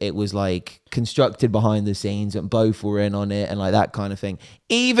that it was like constructed behind the scenes and both were in on it and like that kind of thing.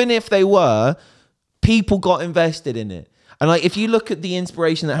 Even if they were, people got invested in it. And like if you look at the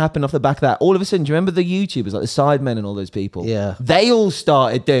inspiration that happened off the back of that, all of a sudden, do you remember the YouTubers like the Sidemen and all those people? Yeah. They all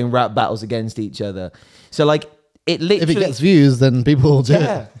started doing rap battles against each other. So like it literally. If it gets views, then people will do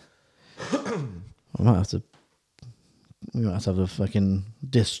yeah. it. I might have to. We might have to have a fucking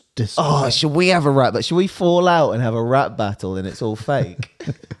diss. Oh, should we have a rap? But should we fall out and have a rap battle and it's all fake?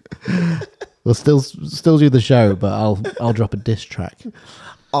 We'll still do the show, but I'll drop a diss track.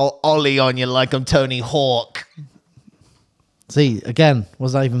 I'll ollie on you like I'm Tony Hawk. See, again, what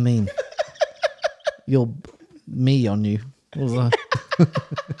does that even mean? You're me on you. What was that?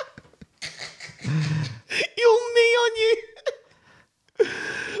 You'll me on you.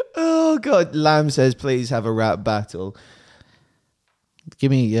 Oh Oh God, Lamb says, please have a rap battle. Give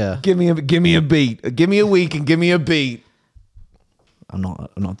me Give me a beat. Give me a week and give me a beat. I'm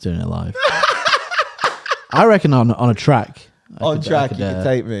not doing it live. I reckon on a track. You could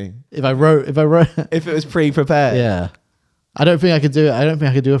take me. If I wrote If it was pre-prepared. yeah. I don't think I could do it. I don't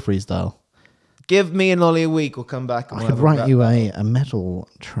think I could do a freestyle. Give me and Ollie a week. We'll come back. And I we'll could have a write rap you battle. a metal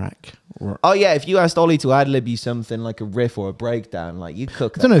track. Oh yeah, if you asked Ollie to ad-lib you something like a riff or a breakdown, like you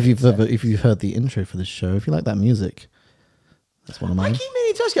cook. I don't know if you've heard the intro for this show. If you like that music, that's one of I mine. keep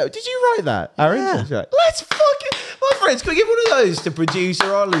meaning to ask you, did you write that? Our Yeah. intro's right. Let's fucking... My friends, can we give one of those to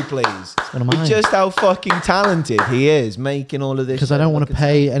producer Ollie, please? one of With mine. just how fucking talented he is making all of this. Because I don't want to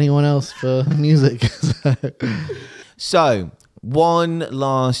pay anyone else for music. So, one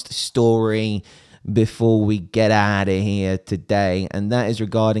last story before we get out of here today, and that is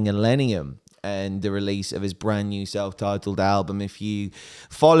regarding Millennium and the release of his brand new self-titled album. If you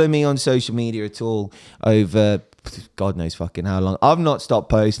follow me on social media at all over God knows fucking how long, I've not stopped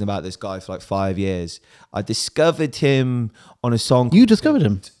posting about this guy for like 5 years. I discovered him on a song. You discovered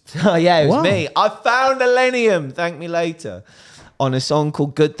him? Oh yeah, it was Wow. me. I found Millennium. Thank me later. On a song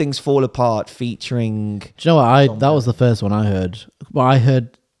called "Good Things Fall Apart," featuring. Do you know what? That was the first one I heard. Well, I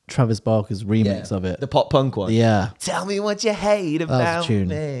heard Travis Barker's remix of it. The pop punk one. Yeah. Tell me what you hate was a about tune.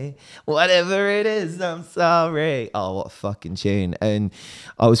 me. Whatever it is, I'm sorry. Oh, what a fucking tune. And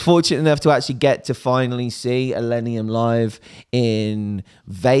I was fortunate enough to actually get to finally see Millennium live in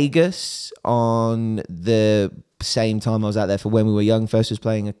Vegas on the same time I was out there for When We Were Young. First was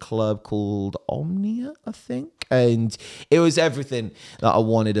playing a club called Omnia, I think. And it was everything that I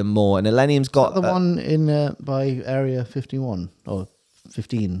wanted and more. And Millennium's got... The one in by Area 51 or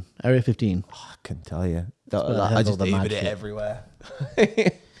 15. Area 15. I couldn't tell you. where they I have just all the Ubered mad it shit. everywhere.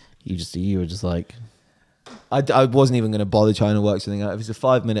 You were just like... I wasn't even going to bother trying to work something out. If it's a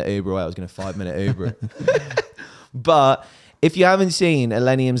 5-minute Uber away, I was going to 5-minute Uber it. But if you haven't seen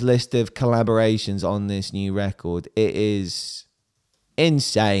Millennium's list of collaborations on this new record, it is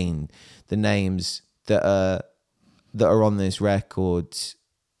insane. The names that are on this record.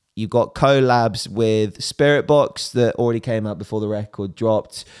 You've got collabs with Spirit Box that already came out before the record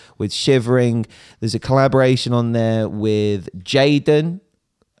dropped with Shivering. There's a collaboration on there with Jaden.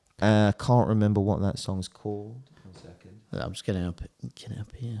 Can't remember what that song's called. 1 second. I'm just getting up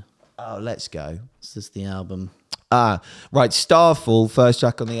here. Oh, let's go. Is this the album? Right. Starfall, first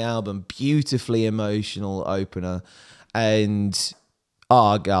track on the album, beautifully emotional opener. And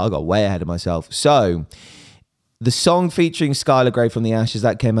I got way ahead of myself. So the song featuring Skylar Grey from The Ashes,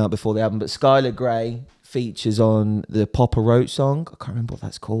 that came out before the album, but Skylar Grey features on the Papa Roach song. I can't remember what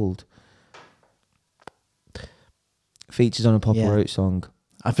that's called. Features on a Papa Roach song.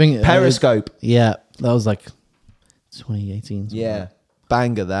 I think Periscope. Yeah, that was like 2018. Yeah.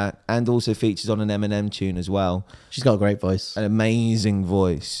 Banger that. And also features on an Eminem tune as well. She's got a great voice. An amazing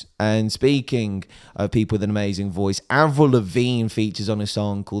voice. And speaking of people with an amazing voice, Avril Lavigne features on a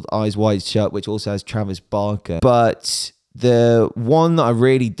song called Eyes Wide Shut, which also has Travis Barker. But the one that I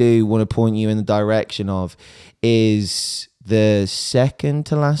really do want to point you in the direction of is the second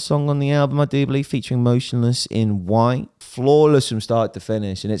to last song on the album, I do believe, featuring Motionless in White. Flawless from start to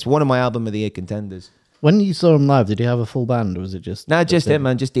finish. And it's one of my album of the year contenders. When you saw him live, did he have a full band or was it just... Nah, just him,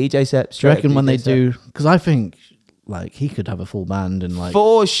 man. Just DJ set. Do you reckon when they do... Because I think like he could have a full band and like...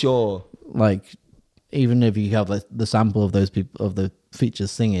 For sure. Like even if you have like, the sample of those people, of the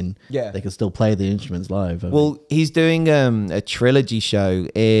features singing, Yeah. they could still play the instruments live. Well, he's doing a trilogy show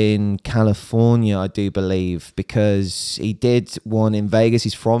in California, I do believe, because he did one in Vegas.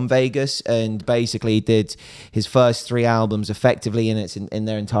 He's from Vegas, and basically he did his first 3 albums effectively in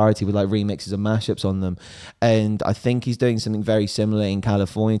their entirety with like remixes and mashups on them. And I think he's doing something very similar in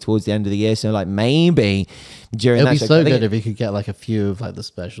California towards the end of the year. So like maybe during It'd that be show, so I think good if he could get like a few of like the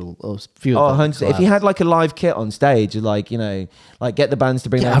special, or a few. Oh, of the 100%. If he had like a live kit on stage, like, you know, like get the bands to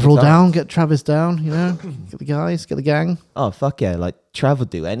bring get their Avril guitars. down, get Travis down, you know, get the guys, get the gang. Oh, fuck yeah. Like, Trav would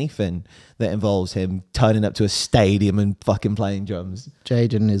do anything that involves him turning up to a stadium and fucking playing drums.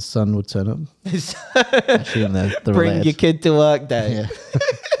 Jade and his son would turn up. Actually, they're Bring related. your kid to work day. Yeah.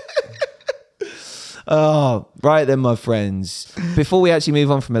 Oh, right then, my friends. Before we actually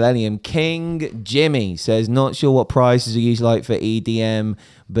move on from Millennium, King Jimmy says, not sure what prices are usually like for EDM,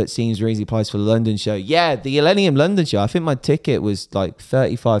 but seems reasonably priced for the London show. Yeah, the Millennium London show, I think my ticket was like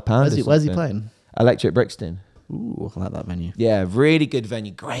 £35. Where's he playing? Electric Brixton. Ooh, I like that venue. Yeah, really good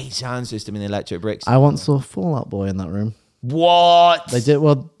venue. Great sound system in the Electric Brixton. I once saw Fall Out Boy in that room. What? They did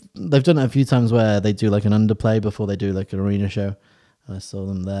well. They've done it a few times where they do like an underplay before they do like an arena show, and I saw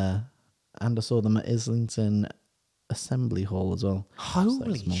them there, and I saw them at Islington Assembly Hall as well.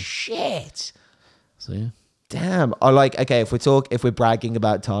 Holy small. shit! So yeah. Damn. I like. Okay, if we're bragging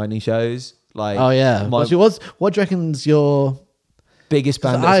about tiny shows, like Oh yeah. my What do you reckon's your biggest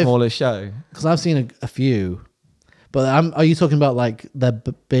band at smallest show? Because I've seen a few, but are you talking about like they're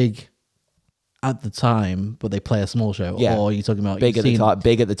big at the time, but they play a small show, Yeah. or are you talking about Big at the time.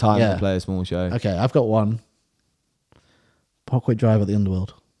 Big at the time. Yeah. They play a small show. Okay, I've got one. Parkway Drive at the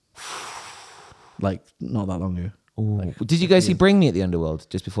Underworld. Like not that long ago. Like, Did you go see Bring Me at the Underworld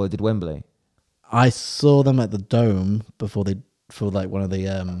just before they did Wembley? I saw them at the Dome for like one of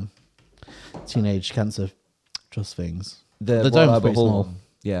the teenage cancer trust things. The Royal Dome's Albert pretty Hall. small.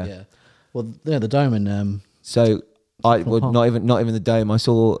 Yeah. Yeah. Well, yeah, the Dome in So not Park. even the Dome. I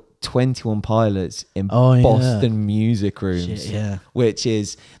saw 21 Pilots in Oh, yeah. Boston Music Rooms. Shit, yeah. Which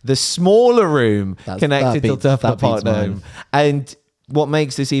is the smaller room connected to that Tufnell Park beats mine. Dome. And what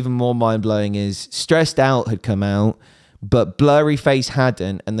makes this even more mind blowing is Stressed Out had come out, but Blurry Face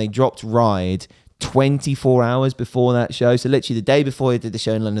hadn't, and they dropped Ride 24 hours before that show. So literally the day before they did the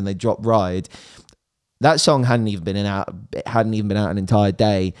show in London, they dropped Ride. That song hadn't even been out an entire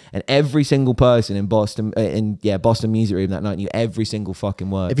day, and every single person in Boston Music Room that night knew every single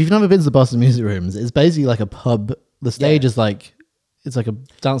fucking word. If you've never been to the Boston Music Rooms, it's basically like a pub. The stage is like it's like a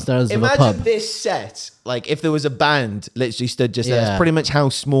downstairs of a pub. Imagine this set, like if there was a band literally stood just there. Yeah. That's pretty much how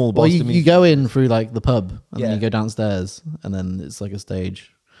small Well, Boston you go in through like the pub, and then Yeah. you go downstairs, and then it's like a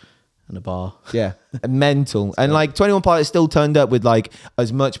stage and a bar. Yeah, and mental. And like 21 Pilots still turned up with like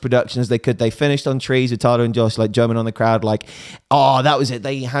as much production as they could. They finished on Trees with Tyler and Josh, like drumming on the crowd. Like, oh, that was it.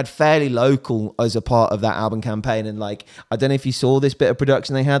 They had Fairly Local as a part of that album campaign. And like, I don't know if you saw this bit of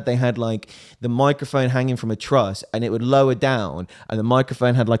production they had. They had like the microphone hanging from a truss, and it would lower down, and the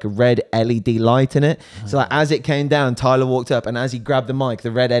microphone had like a red LED light in it. So like as it came down, Tyler walked up, and as he grabbed the mic,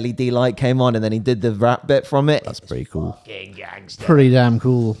 the red LED light came on, and then he did the rap bit from it. That's pretty cool. Fucking gangster. Pretty damn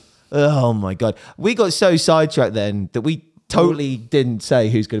cool. Oh my God. We got so sidetracked then that we totally didn't say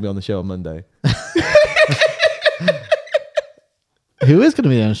who's going to be on the show on Monday. Who is going to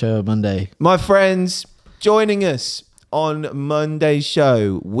be on the show on Monday? My friends, joining us on Monday's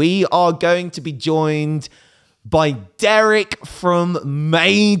show, we are going to be joined by Derek from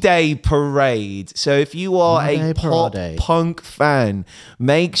Mayday Parade. So if you are Mayday a pop Parade. punk fan,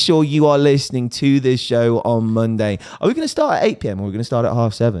 make sure you are listening to this show on Monday. Are we going to start at 8 p.m. or are we going to start at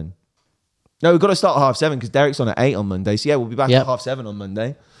 7:30? No, we've got to start at 7:30 because Derek's on at 8 on Monday. So yeah, we'll be back at 7:30 on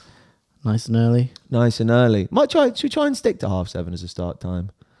Monday. Nice and early. Nice and early. Should we try and stick to 7:30 as a start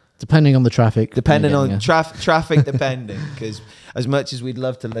time? Depending on the traffic. Depending you're on getting traffic, depending. Because as much as we'd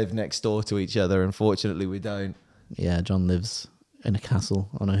love to live next door to each other, unfortunately we don't. Yeah, John lives in a castle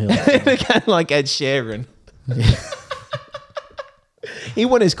on a hill. Kind of like Ed Sheeran. He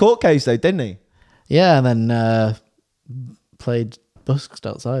won his court case though, didn't he? Yeah, and then played busked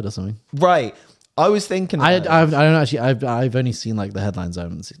outside or something. Right. I was thinking. I don't actually. I've only seen like the headlines. I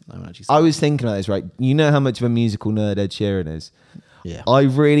haven't actually. Seen I was thinking about this. Right. You know how much of a musical nerd Ed Sheeran is. Yeah. I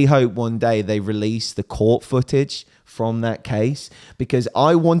really hope one day they release the court footage from that case, because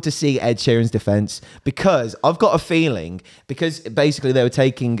I want to see Ed Sheeran's defense, because I've got a feeling, because basically they were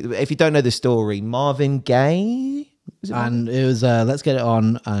taking, if you don't know the story, Marvin Gaye. And it was Let's Get It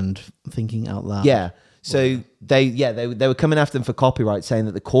On and Thinking Out Loud. Yeah. So they were coming after them for copyright, saying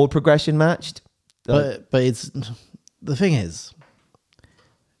that the chord progression matched. But it's the thing is,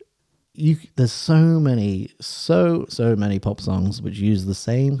 there's so many pop songs which use the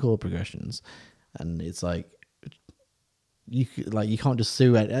same chord progressions, and it's like you can't just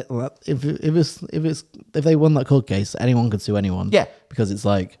sue it. If they won that court case, anyone could sue anyone. Yeah. Because it's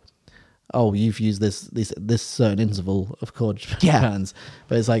like, oh, you've used this certain interval of chord patterns,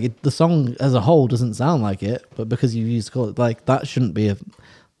 but it's like the song as a whole doesn't sound like it, but because you used chord, like that shouldn't be a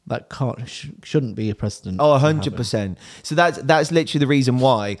precedent. Oh, 100%. So that's literally the reason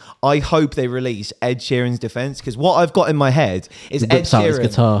why I hope they release Ed Sheeran's defense, because what I've got in my head is Ed whips out his Sheeran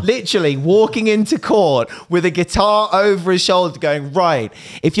guitar. literally walking into court with a guitar over his shoulder going, right,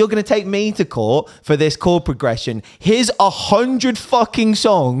 if you're going to take me to court for this chord progression, here's 100 fucking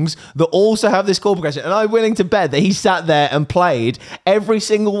songs that also have this chord progression. And I'm willing to bet that he sat there and played every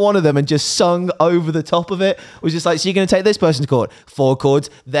single one of them and just sung over the top of it. It was just like, so you're going to take this person to court, 4 chords,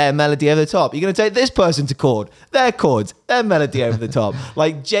 their melody over the top. You're going to take this person to court, their chords, their melody over the top.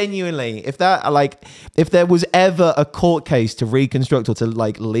 Like, genuinely, if there was ever a court case to reconstruct or to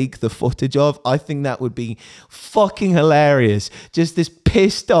like leak the footage of, I think that would be fucking hilarious. Just this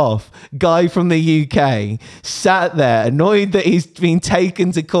pissed off guy from the UK sat there annoyed that he's been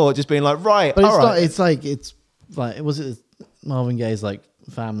taken to court, just being like, right, But all right. it's like was it Marvin Gaye's like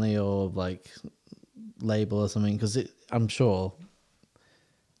family or like label or something? Because I'm sure.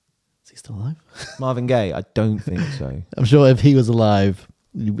 Is he still alive? Marvin Gaye? I don't think so. I'm sure if he was alive,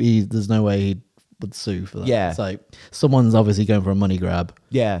 there's no way he would sue for that. Yeah. It's like someone's obviously going for a money grab.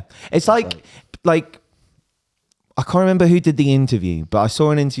 Yeah. It's like I can't remember who did the interview, but I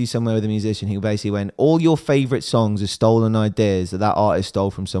saw an interview somewhere with a musician who basically went, all your favorite songs are stolen ideas that artist stole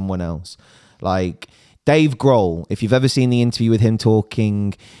from someone else. Like Dave Grohl, if you've ever seen the interview with him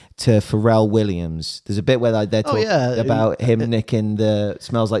talking to Pharrell Williams, there's a bit where they're talking about him nicking the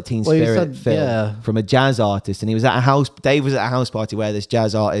Smells Like Teen Spirit film from a jazz artist, and he was at a house. Dave was at a house party where this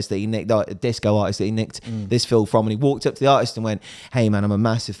jazz artist that he nicked, a disco artist that he nicked this film from, and he walked up to the artist and went, "Hey man, I'm a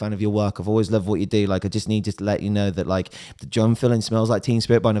massive fan of your work. I've always loved what you do. Like, I just need to let you know that like the drum fill in Smells Like Teen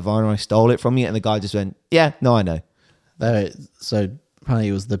Spirit by Nirvana, I stole it from you." And the guy just went, "Yeah, no, I know." So apparently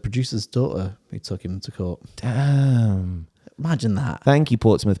it was the producer's daughter who took him to court. Damn. Imagine that. Thank you,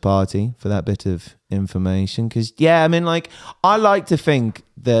 Portsmouth Party, for that bit of information. Because, yeah, I mean, like, I like to think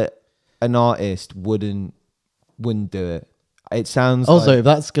that an artist wouldn't do it. It sounds also, if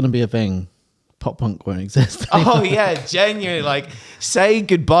that's going to be a thing, pop punk won't exist. Oh, yeah, genuinely. Like, say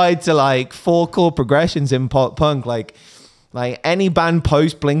goodbye to, like, 4 chord progressions in pop punk. Like any band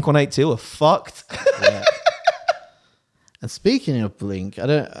post Blink-182 are fucked. Yeah. And speaking of Blink,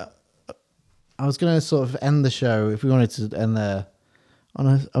 I was going to sort of end the show, if we wanted to end there,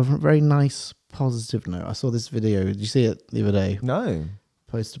 on a very nice, positive note. I saw this video. Did you see it the other day? No.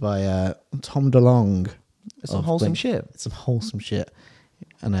 Posted by Tom DeLonge. It's some wholesome shit. It's some wholesome shit.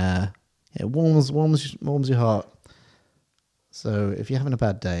 And it warms your heart. So if you're having a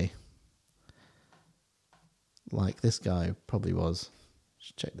bad day, like this guy probably was,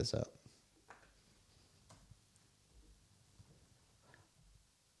 just check this out.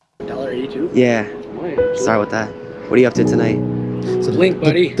 $1.82? Yeah. Sorry about that. What are you up to tonight? So Blink,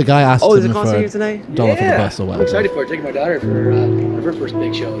 buddy. The guy asked there's him a concert here for tonight? $1 for the bus or I'm whatever. excited for it. Taking my daughter for her first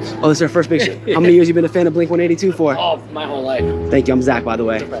big shows. Oh, this is her first big show. How many years you been a fan of Blink 182 for? Oh, my whole life. Thank you. I'm Zach, by the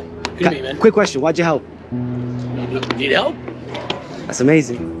way. Good to meet you, man. Quick question. Why'd you help? Need help? That's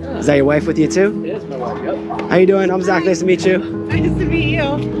amazing. Is that your wife with you too? Yeah, it's my wife. Yep. How you doing? I'm Zach. Nice to meet you. Nice to meet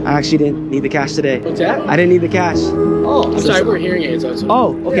you. I actually didn't need the cash today. What's that? I didn't need the cash. Oh, I'm sorry. We're hearing aids.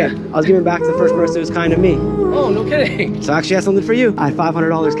 Oh, okay. Yeah. I was giving back to the first person who was kind to me. Oh, no kidding. So I actually had something for you. I had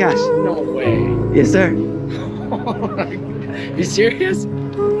 $500 cash. No way. Yes, sir. You serious?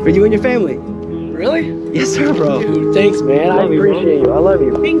 For you and your family. Really? Yes, sir, bro. Dude, thanks, man. I appreciate you. I love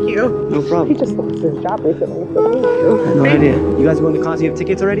you. Thank you. No problem. He just lost his job recently, so thank I you. had no idea. You guys going to the concert? You have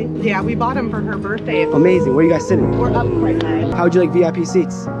tickets already? Yeah, we bought him for her birthday. Amazing. Where are you guys sitting? We're up right now. How would you like VIP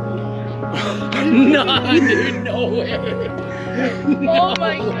seats? No, dude. No way. Oh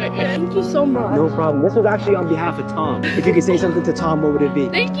my god, thank you so much. No problem. This was actually on behalf of Tom. If you could say something to Tom, what would it be?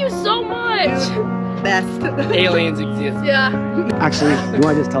 Thank you so much. Best. Aliens exist. Yeah. Actually, you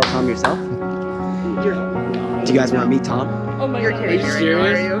want to just tell Tom yourself? Do you guys want to meet Tom? Oh my god, kidding me right now,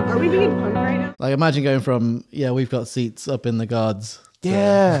 are you? Are we being punked right now? Like, imagine going from, yeah, we've got seats up in the guards.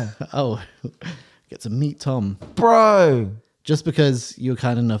 Yeah. Oh, get to meet Tom. Bro. Just because you're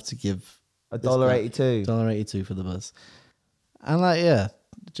kind enough to give $1.82. $1.82 for the bus. And like, yeah,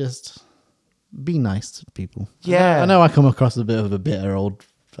 just be nice to people. Yeah. I know I come across a bit of a bitter old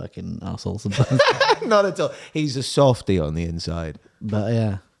fucking asshole sometimes. Not at all. He's a softie on the inside. But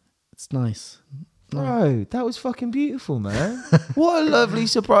yeah, it's nice. Bro, that was fucking beautiful, man. What a lovely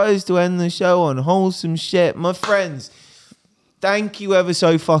surprise to end the show on. Wholesome shit. My friends, thank you ever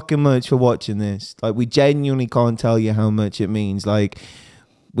so fucking much for watching this. Like, we genuinely can't tell you how much it means. Like,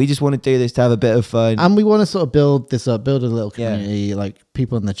 we just want to do this to have a bit of fun. And we want to sort of build this up, build a little community, like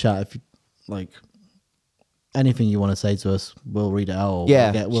people in the chat. If you, like anything you want to say to us, we'll read it out.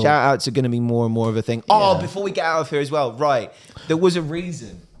 Yeah, shout outs are going to be more and more of a thing. Yeah. Oh, before we get out of here as well, right. There was a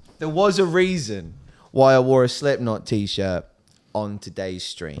reason why I wore a Slipknot t-shirt on today's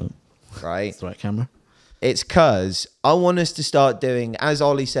stream, right? That's the right camera. It's because I want us to start doing, as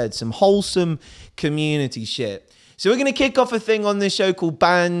Ollie said, some wholesome community shit. So we're going to kick off a thing on this show called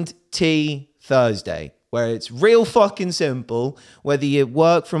Band T Thursday, where it's real fucking simple. Whether you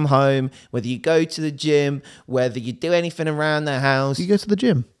work from home, whether you go to the gym, whether you do anything around the house. You go to the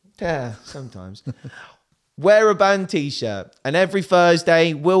gym? Yeah, sometimes. Wear a band t-shirt, and every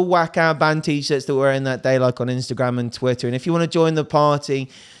Thursday we'll whack our band t-shirts that we're wearing that day, like on Instagram and Twitter. And if you want to join the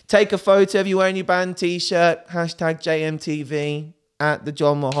party, take a photo of you wearing your band t-shirt, hashtag JMTV at the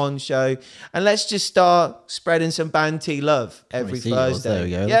John Mahon Show, and let's just start spreading some band T love every Thursday. There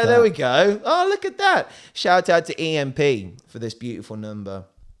we go. Yeah, there we go. Oh, look at that. Shout out to EMP for this beautiful number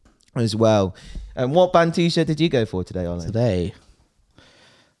as well. And what band t-shirt did you go for today, Ollie? Today,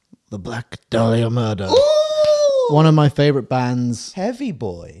 The Black Dahlia Murder. Ooh! One of my favorite bands Heavy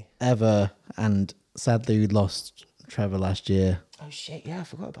boy. ever, and sadly we lost Trevor last year. Oh shit! Yeah, I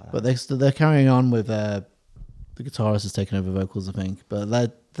forgot about that. But they're carrying on with the guitarist has taken over vocals, I think. But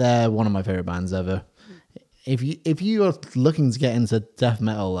they're one of my favorite bands ever. If you are looking to get into death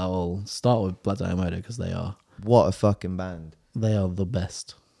metal, I will start with Black Dahlia Murder because they are What a fucking band. the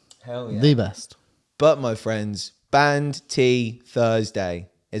best, Hell yeah. the best. But my friends, Band T Thursday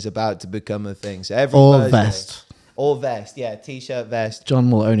is about to become a thing. So every Or Thursday, vest. Or vest, yeah, t-shirt, vest.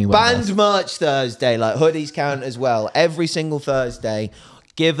 John will only wear Band vest. merch Thursday, like hoodies count as well. Every single Thursday,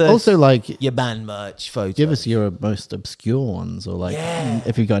 give us Also, like, your band merch photos. give us your most obscure ones, or like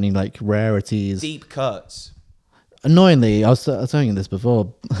if you've got any like rarities. deep cuts. Annoyingly, I was telling you this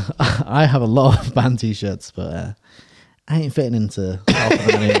before. I have a lot of band t-shirts, but I ain't fitting into half of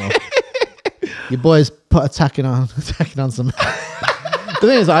them anymore. Your boys attacking on some. The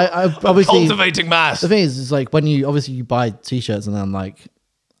thing is, I obviously Cultivating mass. the thing is like when you buy t-shirts and I'm like,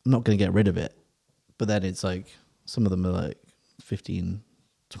 I'm not gonna get rid of it, but then it's like some of them are like 15,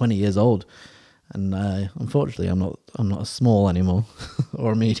 20 years old, and unfortunately I'm not a small anymore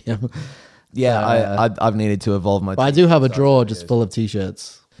or a medium. Yeah, I've needed to evolve my. But I do have a drawer just full of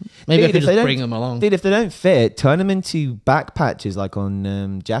t-shirts. Maybe I could just bring them along. Dude, if they don't fit, turn them into back patches like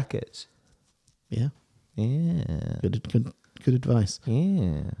on jackets. Yeah, Yeah. good advice.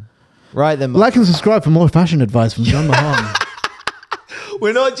 Yeah. Right then. Like and subscribe for more fashion advice from John Mahon.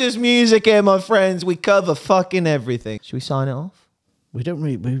 We're not just music here, my friends. We cover fucking everything. Should we sign it off? We don't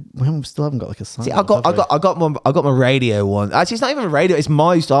really. We still haven't got like a sign. See, I got my radio one. Actually, it's not even a radio. It's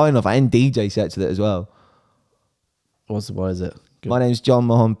my sign off and DJ sets with it as well. Why is it? Good. My name's John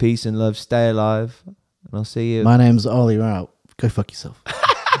Mahon. Peace and love. Stay alive, and I'll see you. My name's Ollie Rout. Go fuck yourself.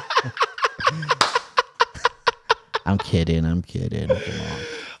 I'm kidding. Come on.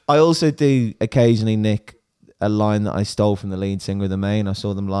 I also do occasionally nick a line that I stole from the lead singer of The Main. I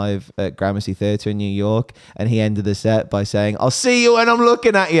saw them live at Gramercy Theatre in New York, and he ended the set by saying, "I'll see you when I'm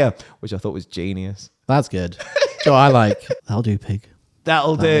looking at you," which I thought was genius. That's good. Joe, I like. That'll do, pig.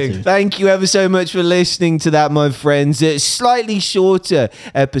 That'll do. do. Thank you ever so much for listening to that, my friends. A slightly shorter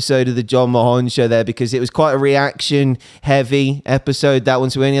episode of the John Mahon Show there because it was quite a reaction-heavy episode, that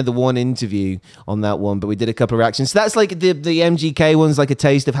one. So we only had the one interview on that one, but we did a couple of reactions. So that's like the MGK one's like a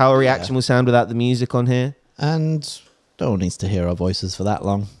taste of how a reaction will sound without the music on here. And no one needs to hear our voices for that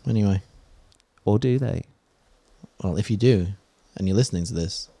long, anyway. Or do they? Well, if you do, and you're listening to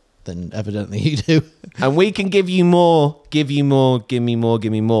this, then evidently you do. And we can give you more, give me more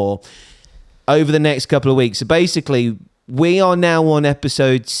over the next couple of weeks. So basically, we are now on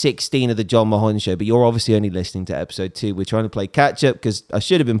episode 16 of the John Mahon Show, but you're obviously only listening to episode 2. We're trying to play catch up because I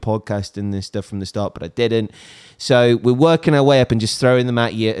should have been podcasting this stuff from the start, but I didn't. So we're working our way up and just throwing them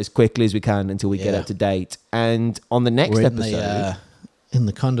at you as quickly as we can until we get up to date. And on the next We're episode... in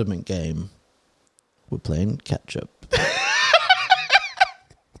the condiment game, we're playing catch up.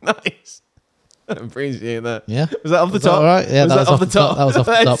 Nice. I appreciate that. Yeah. Was that off the Was that top? all right? Yeah, was that off the top? That was off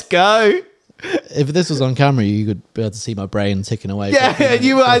the Let's top. go. If this was on camera, you could be able to see my brain ticking away. Yeah,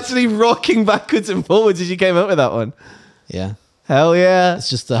 you were actually rocking backwards and forwards as you came up with that one. Yeah. Hell yeah.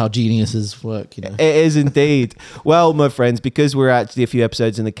 It's just how geniuses work, you know. It is indeed. Well, my friends, because we're actually a few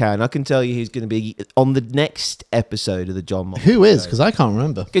episodes in the can, I can tell you who's going to be on the next episode of the John Mahon Who is? Show. Because I can't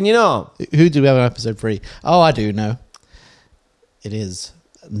remember. Can you not? Who do we have in episode 3? Oh, I do know. It is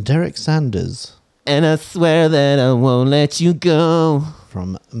Derek Sanders And I swear that I won't let you go.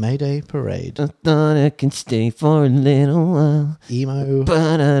 from Mayday Parade. I thought I could stay for a little while. Emo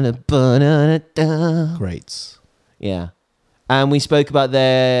Ba-da-da-ba-da-da-da. greats. Yeah. And we spoke about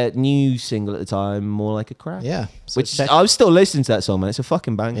their new single at the time, More Like a Crack. Yeah. So Which check, I was still listening to that song, man. It's a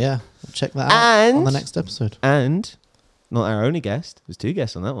fucking banger. yeah, check that out And- on the next episode. And not our only guest. There's 2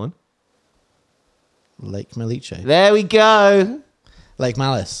 guests on that one. Lake Malice. There we go. Lake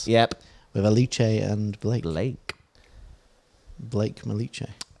Malice. Yep. With Alice and Blake. Blake. Malice.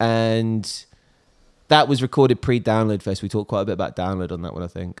 And that was recorded pre-Download Fest. We talked quite a bit about Download on that one, I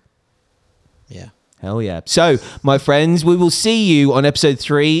think. Yeah. Hell yeah. So, my friends, we will see you on episode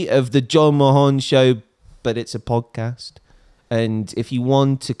 3 of the John Mahon Show, but it's a podcast. And if you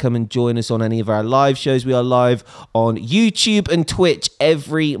want to come and join us on any of our live shows, we are live on YouTube and Twitch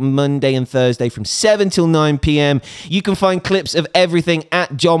every Monday and Thursday from 7 till 9 p.m. You can find clips of everything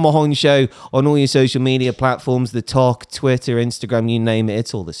at John Mahon Show on all your social media platforms, The Talk, Twitter, Instagram, you name it.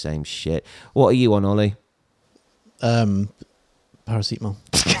 It's all the same shit. What are you on, Ollie? Paracetamol.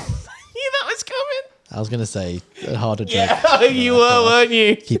 You know it's coming. I was going to say a harder joke. Yeah, you were, weren't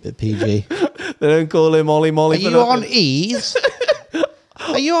you? Keep it PG. They don't call him Ollie Molly. Are you on E's?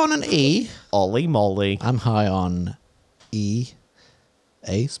 Are you on an E? Ollie Molly. I'm high on EA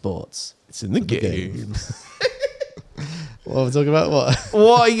Sports. It's in the game. What are we talking about?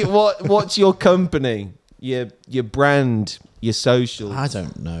 What? What's your company? Your brand, your social. I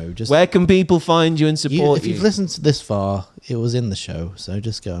don't know. Just where can people find you and support if you've listened to this far, it was in the show, so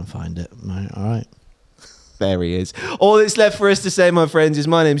just go and find it. All right. There he is. All that's left for us to say, my friends, is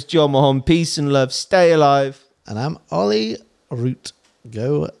my name's John Mahon. Peace and love. Stay alive. And I'm Ollie Root.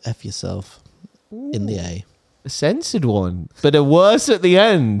 Go F yourself. In the A. A censored one, but a worse at the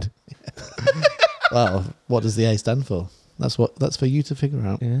end. Well, what does the A stand for? That's for you to figure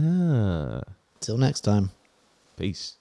out. Yeah. Till next time. Peace.